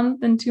look in a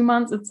month, in 2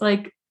 months? It's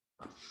like,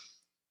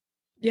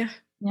 yeah,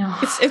 you know,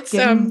 it's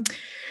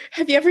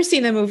have you ever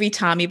seen the movie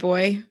Tommy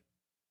Boy?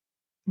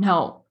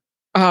 No.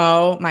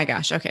 Oh my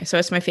gosh. Okay. So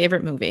it's my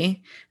favorite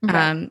movie.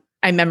 Okay.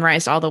 I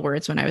memorized all the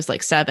words when I was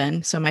like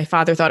 7. So my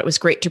father thought it was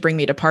great to bring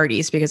me to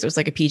parties because it was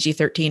like a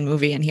PG-13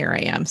 movie. And here I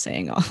am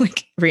saying all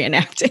like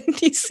reenacting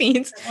these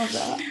scenes. I love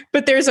that.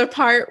 But there's a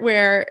part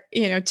where,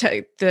 you know,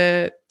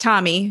 the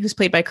Tommy, who's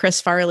played by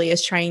Chris Farley,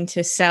 is trying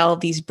to sell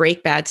these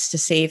brake pads to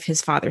save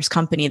his father's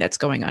company that's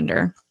going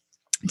under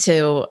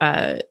to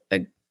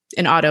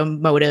an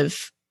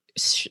automotive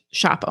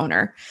shop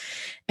owner.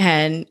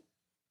 And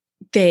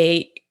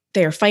they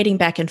are fighting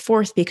back and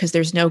forth because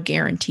there's no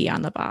guarantee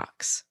on the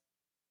box.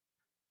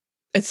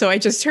 And so I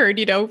just heard,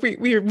 you know,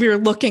 we're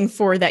looking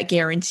for that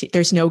guarantee.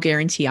 There's no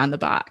guarantee on the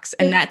box.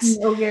 And that's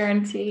no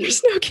guarantee.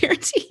 There's no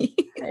guarantee.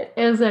 It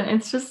isn't.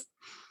 It's just,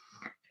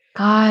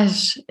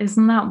 gosh,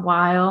 isn't that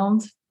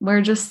wild?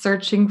 We're just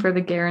searching for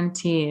the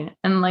guarantee.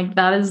 And like,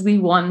 that is the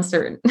one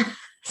certain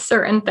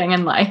thing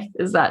in life,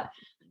 is that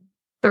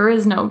there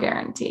is no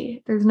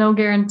guarantee. There's no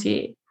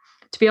guarantee.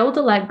 To be able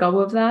to let go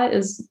of that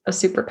is a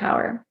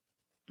superpower.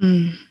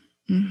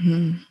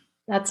 Mm-hmm.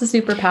 That's a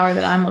superpower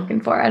that I'm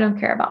looking for. I don't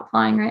care about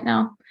flying right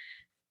now.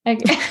 I'm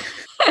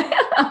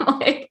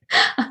like,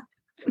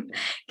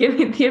 give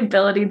me the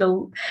ability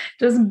to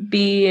just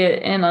be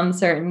in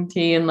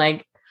uncertainty and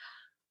like,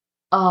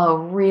 oh,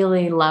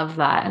 really love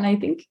that. And I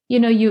think, you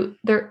know,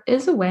 there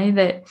is a way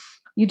that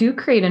you do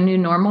create a new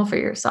normal for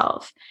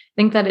yourself. I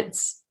think that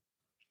it's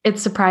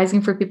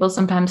surprising for people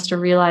sometimes to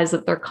realize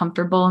that they're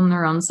comfortable in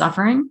their own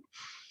suffering.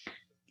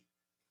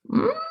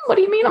 What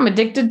do you mean? I'm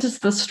addicted to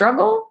the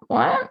struggle?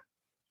 What?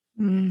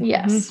 Mm-hmm.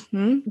 Yes,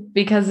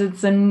 because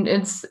it's been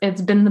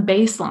the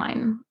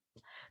baseline.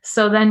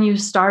 So then you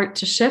start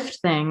to shift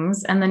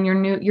things, and then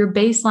your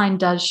baseline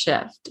does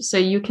shift. So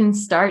you can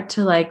start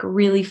to like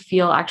really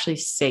feel actually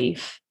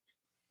safe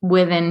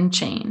within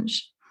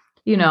change.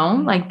 You know,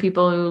 like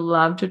people who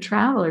love to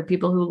travel, or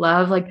people who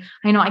love, like,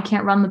 I know I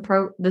can't run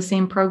the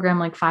same program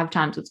like 5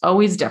 times. It's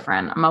always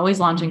different. I'm always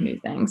launching new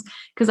things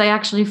because I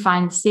actually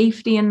find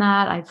safety in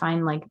that. I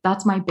find like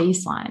that's my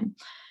baseline.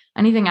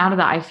 Anything out of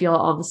that, I feel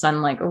all of a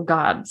sudden like, oh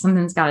God,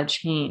 something's got to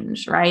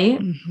change, right?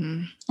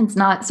 Mm-hmm. It's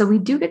not. So we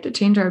do get to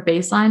change our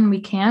baseline.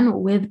 We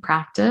can with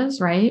practice,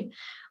 right?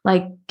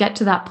 Like get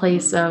to that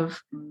place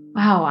of,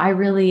 wow, I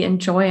really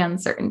enjoy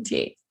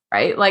uncertainty.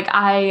 Right? Like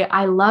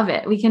I love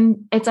it.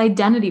 It's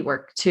identity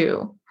work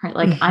too, right?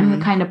 Like I'm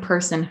the kind of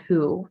person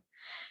who,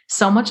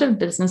 so much of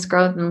business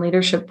growth and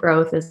leadership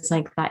growth is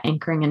like that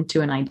anchoring into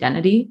an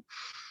identity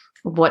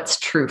of what's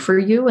true for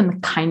you and the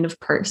kind of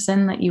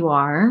person that you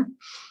are.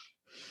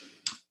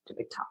 It's a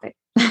big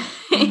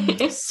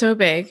topic. So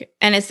big.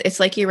 And it's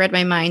like you read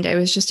my mind. I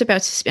was just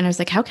about to spin. I was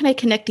like, how can I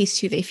connect these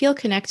two? They feel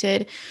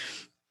connected.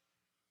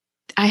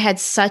 I had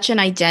such an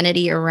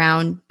identity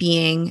around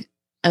being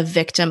a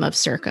victim of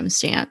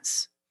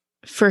circumstance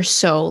for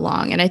so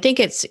long. And I think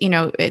it's, you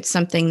know, it's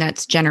something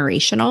that's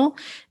generational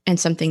and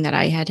something that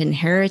I had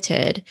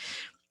inherited.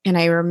 And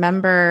I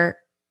remember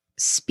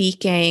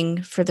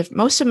speaking for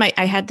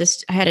I had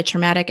a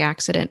traumatic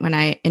accident in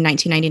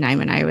 1999,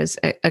 when I was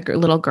a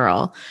little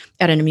girl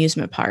at an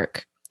amusement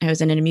park. I was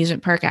in an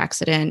amusement park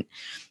accident.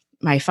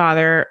 My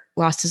father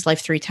lost his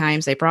life 3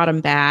 times. They brought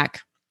him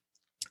back.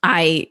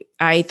 I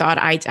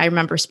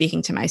remember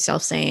speaking to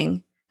myself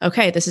saying,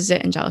 okay, this is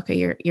it, Angelica,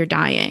 you're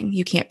dying.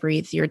 You can't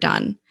breathe. You're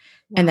done.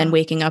 Wow. And then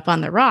waking up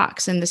on the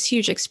rocks and this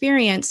huge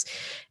experience.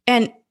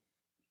 And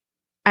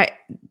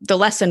the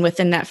lesson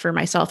within that for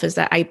myself is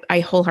that I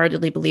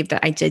wholeheartedly believe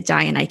that I did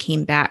die and I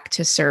came back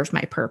to serve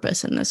my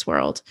purpose in this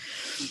world.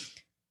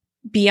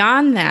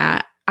 Beyond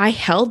that, I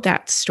held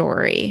that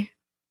story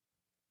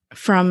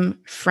from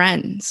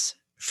friends,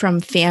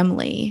 from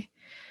family,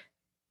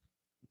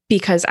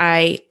 because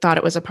I thought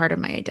it was a part of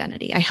my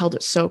identity. I held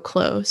it so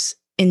close.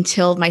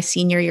 Until my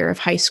senior year of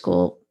high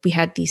school, we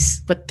had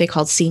these, what they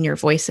called senior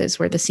voices,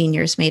 where the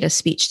seniors made a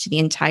speech to the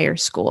entire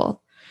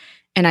school.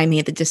 And I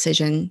made the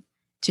decision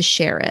to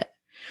share it.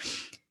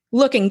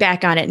 Looking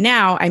back on it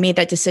now, I made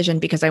that decision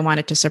because I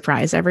wanted to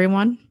surprise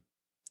everyone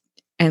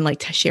and like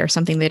to share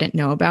something they didn't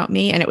know about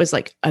me. And it was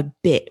like a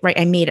bit, right?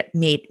 I made it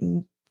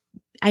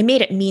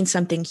mean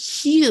something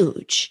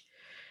huge,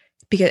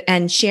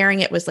 and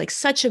sharing it was like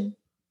such a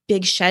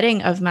big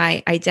shedding of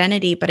my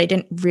identity, but I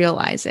didn't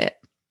realize it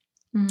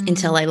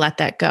until I let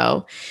that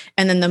go.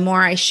 And then the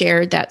more I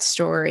shared that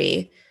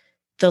story,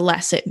 the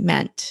less it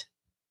meant.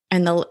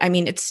 And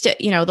it's still,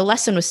 you know, the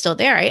lesson was still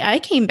there. I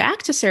came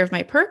back to serve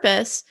my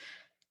purpose.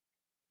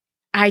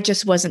 I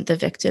just wasn't the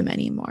victim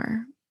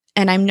anymore.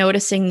 And I'm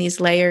noticing these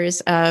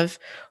layers of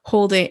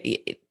holding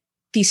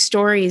these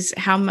stories,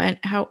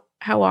 how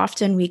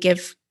often we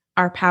give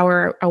our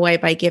power away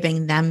by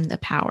giving them the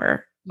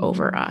power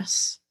over Mhm.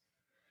 us.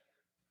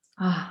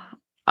 Ah,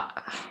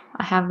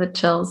 I have the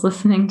chills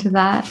listening to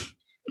that.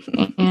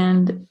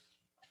 And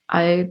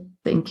I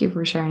thank you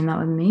for sharing that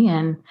with me.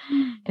 And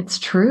it's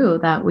true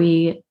that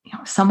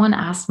someone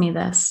asked me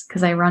this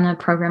because I run a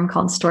program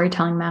called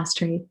Storytelling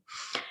Mastery.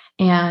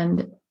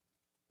 And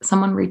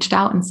someone reached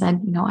out and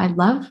said, I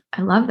love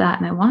that.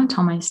 And I want to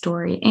tell my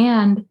story.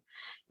 And,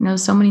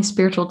 so many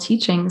spiritual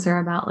teachings are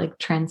about like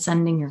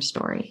transcending your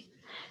story.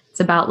 It's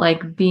about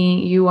like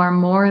you are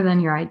more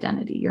than your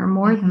identity. You're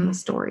more than the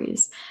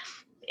stories.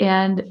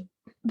 And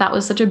that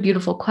was such a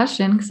beautiful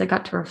question because I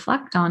got to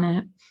reflect on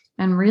it.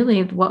 And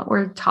really what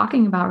we're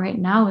talking about right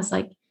now is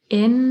like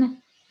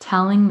in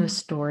telling the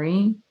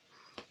story,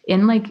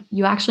 in like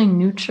you actually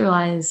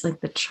neutralize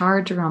like the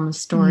charge around the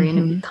story and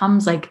it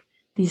becomes like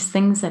these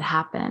things that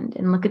happened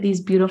and look at these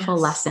beautiful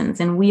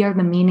lessons and we are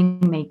the meaning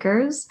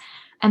makers.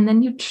 And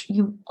then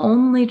you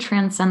only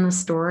transcend the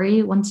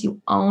story once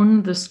you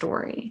own the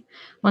story,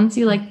 once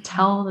you like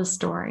tell the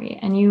story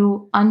and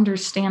you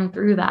understand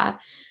through that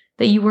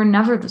you were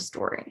never the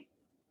story.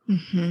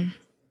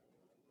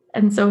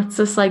 And so it's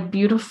this like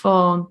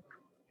beautiful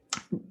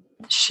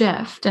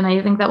shift. And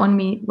I think that when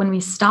we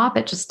stop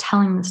at just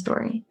telling the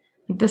story,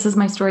 like this is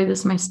my story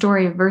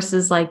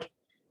versus like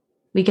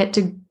we get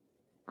to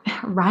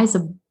rise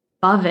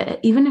above it,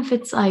 even if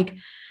it's like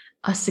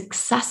a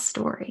success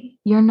story.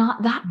 You're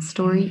not that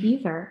story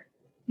either.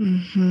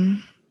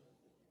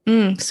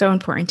 So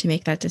important to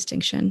make that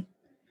distinction.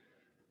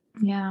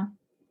 Yeah.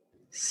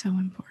 So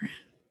important.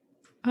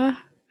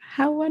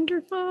 How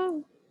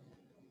wonderful.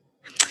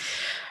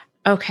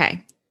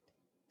 Okay.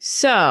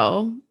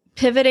 So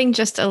pivoting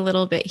just a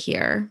little bit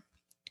here,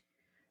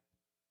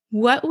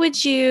 what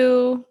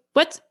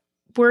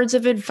words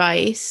of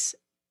advice,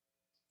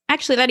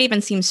 actually that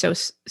even seems so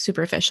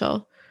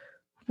superficial.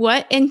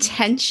 What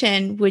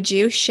intention would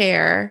you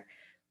share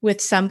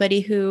with somebody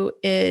who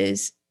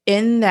is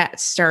in that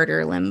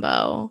starter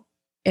limbo?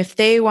 If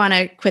they want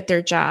to quit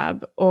their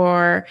job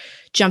or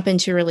jump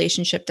into a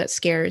relationship that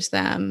scares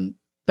them,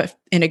 but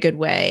in a good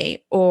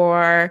way,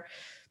 or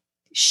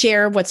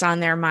share what's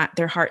on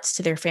their hearts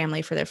to their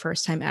family for their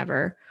first time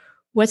ever,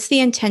 what's the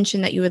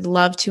intention that you would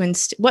love to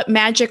what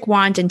magic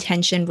wand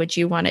intention would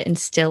you want to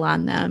instill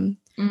on them?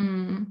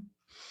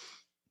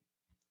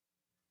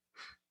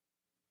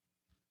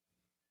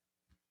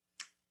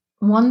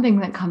 One thing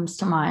that comes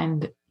to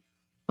mind,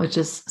 which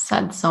is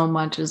said so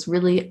much, is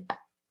really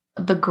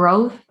the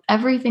growth.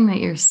 Everything that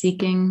you're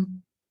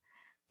seeking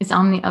is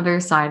on the other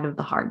side of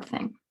the hard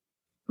thing.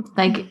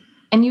 Like,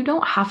 and you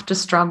don't have to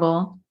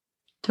struggle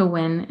to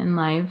win in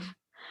life.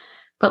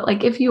 But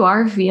like, if you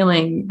are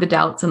feeling the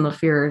doubts and the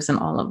fears and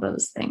all of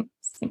those things,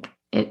 like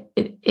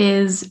it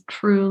is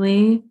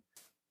truly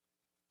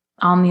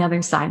on the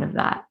other side of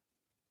that.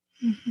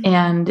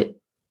 And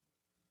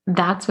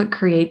that's what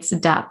creates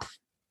depth.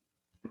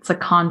 It's a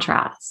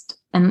contrast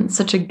and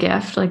such a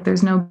gift. Like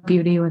there's no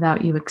beauty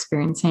without you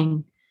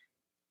experiencing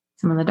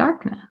some of the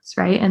darkness,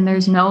 right? And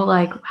there's no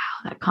like, wow,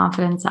 that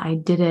confidence, I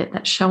did it,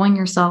 that showing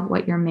yourself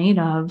what you're made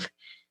of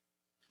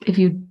if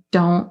you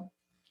don't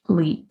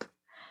leap.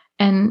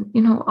 And,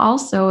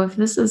 also if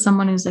this is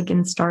someone who's like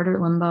in starter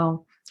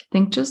limbo, I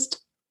think just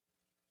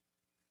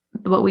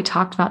what we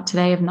talked about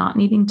today of not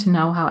needing to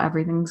know how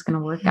everything's going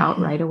to work out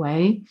right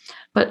away,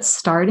 but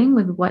starting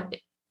with what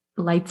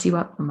lights you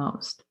up the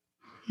most.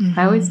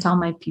 I always tell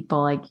my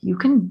people, like, you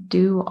can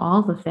do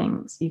all the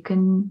things. You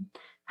can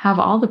have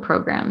all the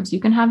programs. You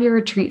can have your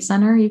retreat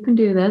center. You can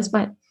do this,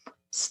 but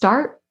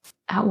start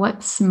at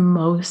what's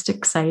most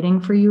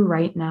exciting for you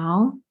right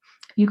now.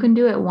 You can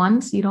do it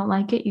once. You don't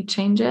like it, you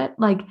change it.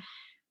 Like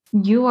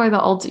you are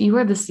you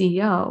are the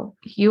CEO.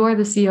 You are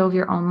the CEO of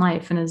your own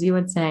life. And as you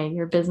would say,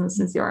 your business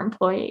is your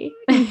employee,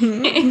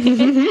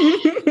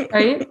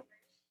 right?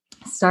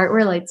 Start where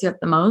it lights you up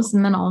the most.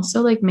 And then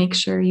also like make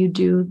sure you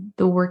do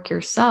the work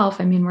yourself.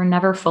 I mean, we're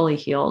never fully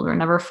healed. We're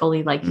never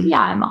fully like,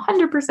 yeah, I'm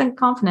 100%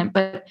 confident.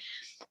 But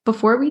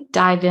before we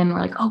dive in, we're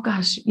like, oh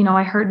gosh,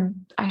 I heard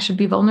I should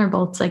be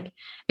vulnerable. It's like,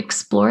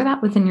 explore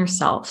that within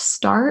yourself.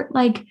 Start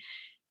like,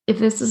 if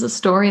this is a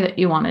story that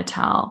you want to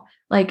tell,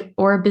 like,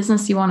 or a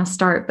business you want to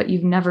start, but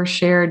you've never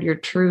shared your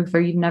truth or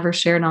you've never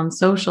shared on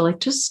social, like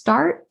just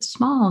start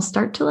small,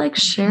 start to like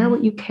share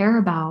what you care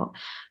about,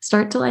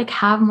 start to like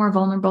have more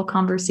vulnerable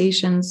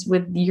conversations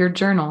with your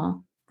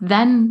journal,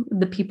 then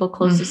the people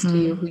closest to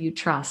you who you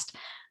trust,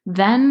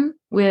 then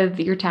with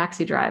your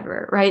taxi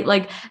driver, right?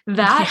 Like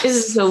that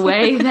is the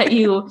way that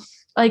you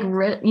like,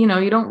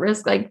 you don't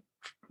risk like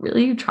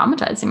really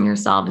traumatizing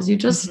yourself as you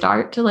just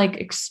start to like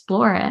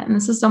explore it. And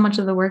this is so much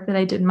of the work that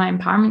I did in my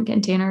empowerment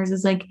containers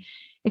is like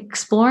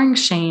exploring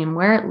shame,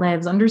 where it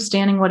lives,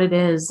 understanding what it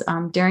is.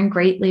 Daring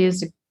Greatly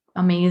is an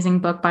amazing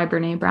book by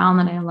Brene Brown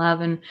that I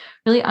love, and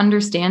really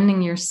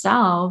understanding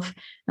yourself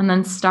and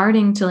then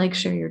starting to like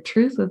share your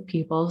truth with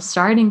people,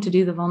 starting to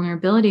do the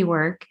vulnerability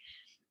work.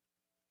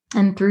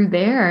 And through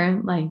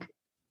there, like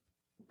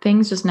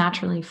things just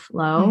naturally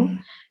flow.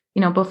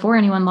 Before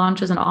anyone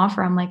launches an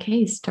offer, I'm like,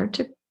 hey, start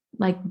to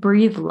like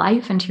breathe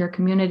life into your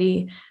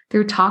community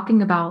through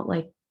talking about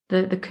like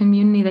the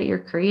community that you're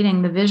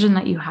creating, the vision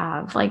that you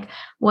have, like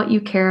what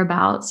you care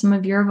about, some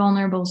of your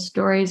vulnerable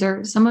stories,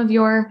 or some of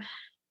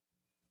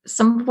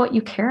what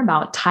you care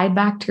about tied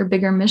back to your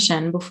bigger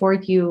mission before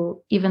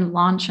you even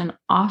launch an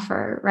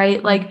offer,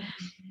 right? Like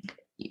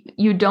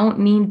you don't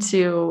need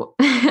to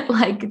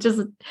like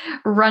just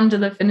run to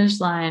the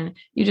finish line.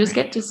 You just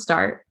get to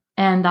start,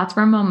 and that's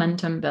where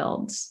momentum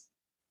builds.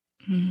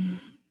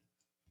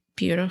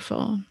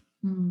 Beautiful.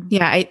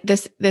 Yeah.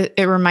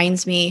 It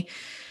reminds me,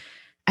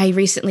 I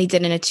recently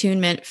did an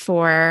attunement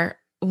for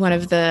one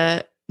of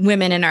the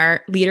women in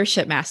our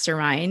leadership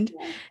mastermind,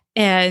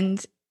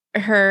 and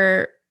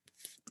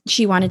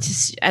she wanted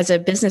to, as a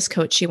business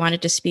coach, she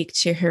wanted to speak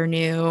to her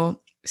new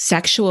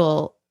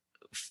sexual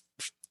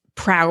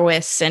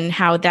prowess and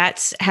how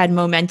that's had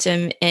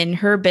momentum in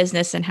her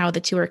business and how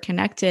the two are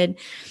connected.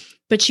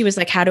 But she was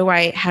like, how do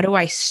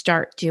I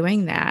start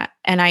doing that?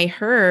 And I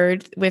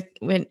heard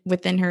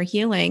within her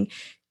healing,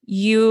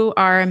 you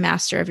are a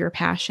master of your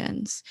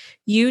passions.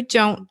 You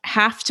don't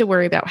have to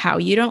worry about how.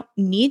 You don't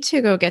need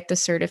to go get the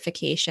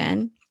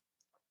certification,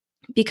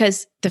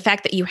 because the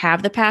fact that you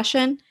have the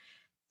passion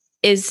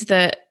is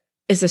the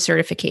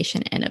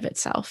certification in of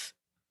itself.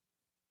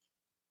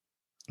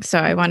 So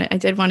I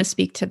did want to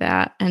speak to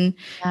that. And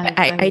yes,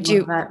 I do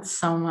love that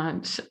so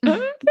much.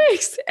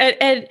 Thanks.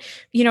 And,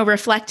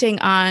 reflecting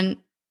on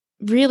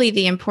really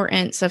the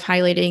importance of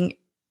highlighting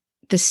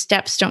the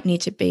steps don't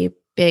need to be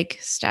big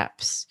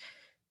steps,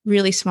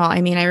 really small.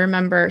 I mean, I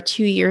remember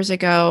 2 years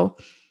ago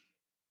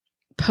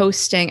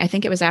posting, I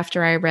think it was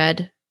after I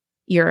read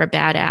You're a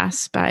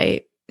Badass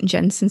by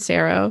Jen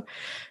Sincero.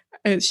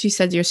 She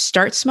said, you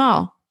start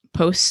small,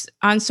 post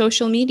on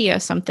social media,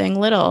 something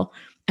little.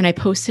 And I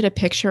posted a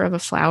picture of a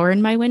flower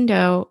in my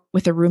window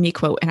with a Rumi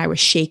quote, and I was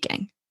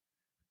shaking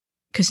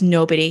because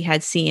nobody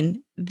had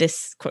seen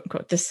this, quote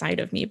unquote, this side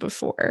of me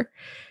before.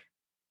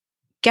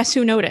 Guess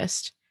who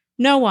noticed?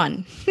 No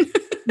one,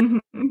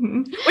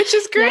 which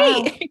is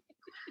great. Yeah.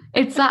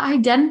 It's that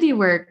identity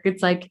work.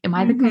 It's like, am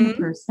I the kind of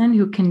person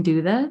who can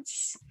do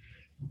this?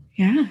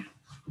 Yeah.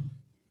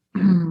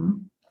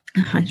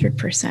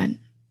 100%.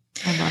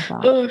 I love that.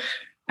 Oh,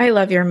 I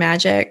love your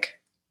magic.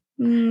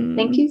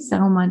 Thank you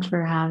so much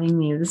for having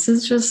me. This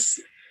is just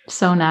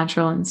so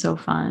natural and so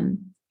fun.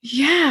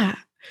 Yeah.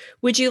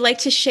 Would you like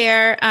to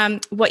share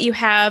what you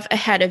have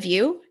ahead of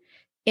you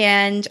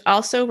and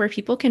also where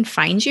people can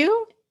find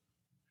you?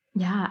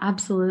 Yeah,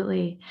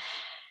 absolutely.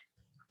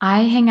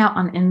 I hang out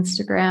on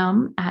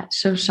Instagram at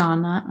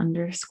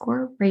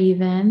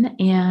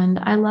Shoshana_Raven, and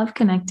I love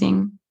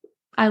connecting.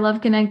 I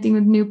love connecting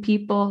with new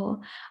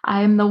people.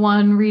 I'm the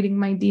one reading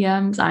my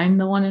DMs. I'm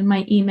the one in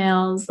my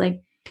emails,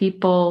 like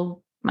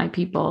my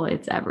people,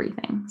 it's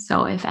everything.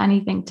 So if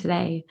anything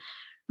today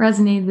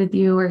resonated with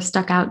you or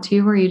stuck out to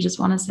you, or you just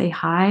want to say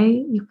hi,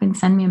 you can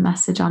send me a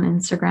message on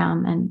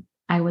Instagram, and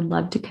I would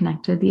love to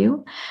connect with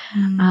you.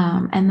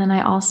 And then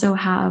I also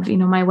have,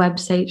 my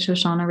website,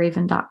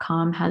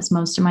 ShoshanaRaven.com, has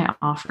most of my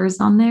offers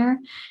on there,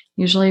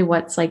 usually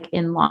what's like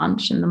in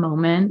launch in the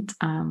moment.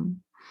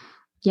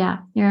 You're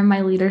in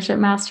my leadership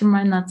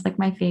mastermind. That's like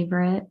my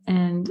favorite.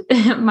 And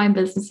my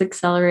business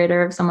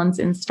accelerator, if someone's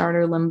in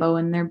starter limbo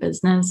in their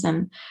business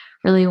and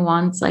really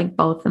wants like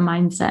both the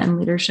mindset and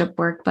leadership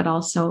work, but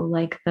also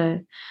like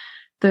the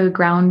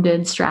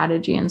grounded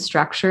strategy and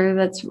structure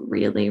that's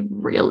really,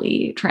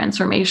 really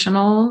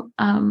transformational,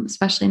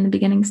 especially in the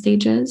beginning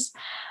stages.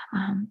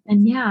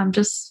 I'm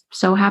just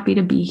so happy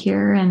to be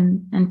here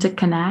and to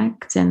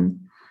connect. And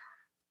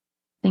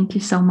thank you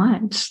so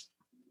much.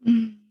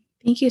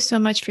 Thank you so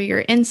much for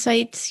your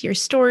insights, your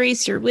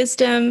stories, your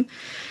wisdom.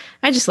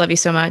 I just love you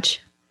so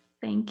much.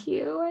 Thank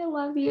you. I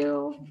love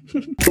you.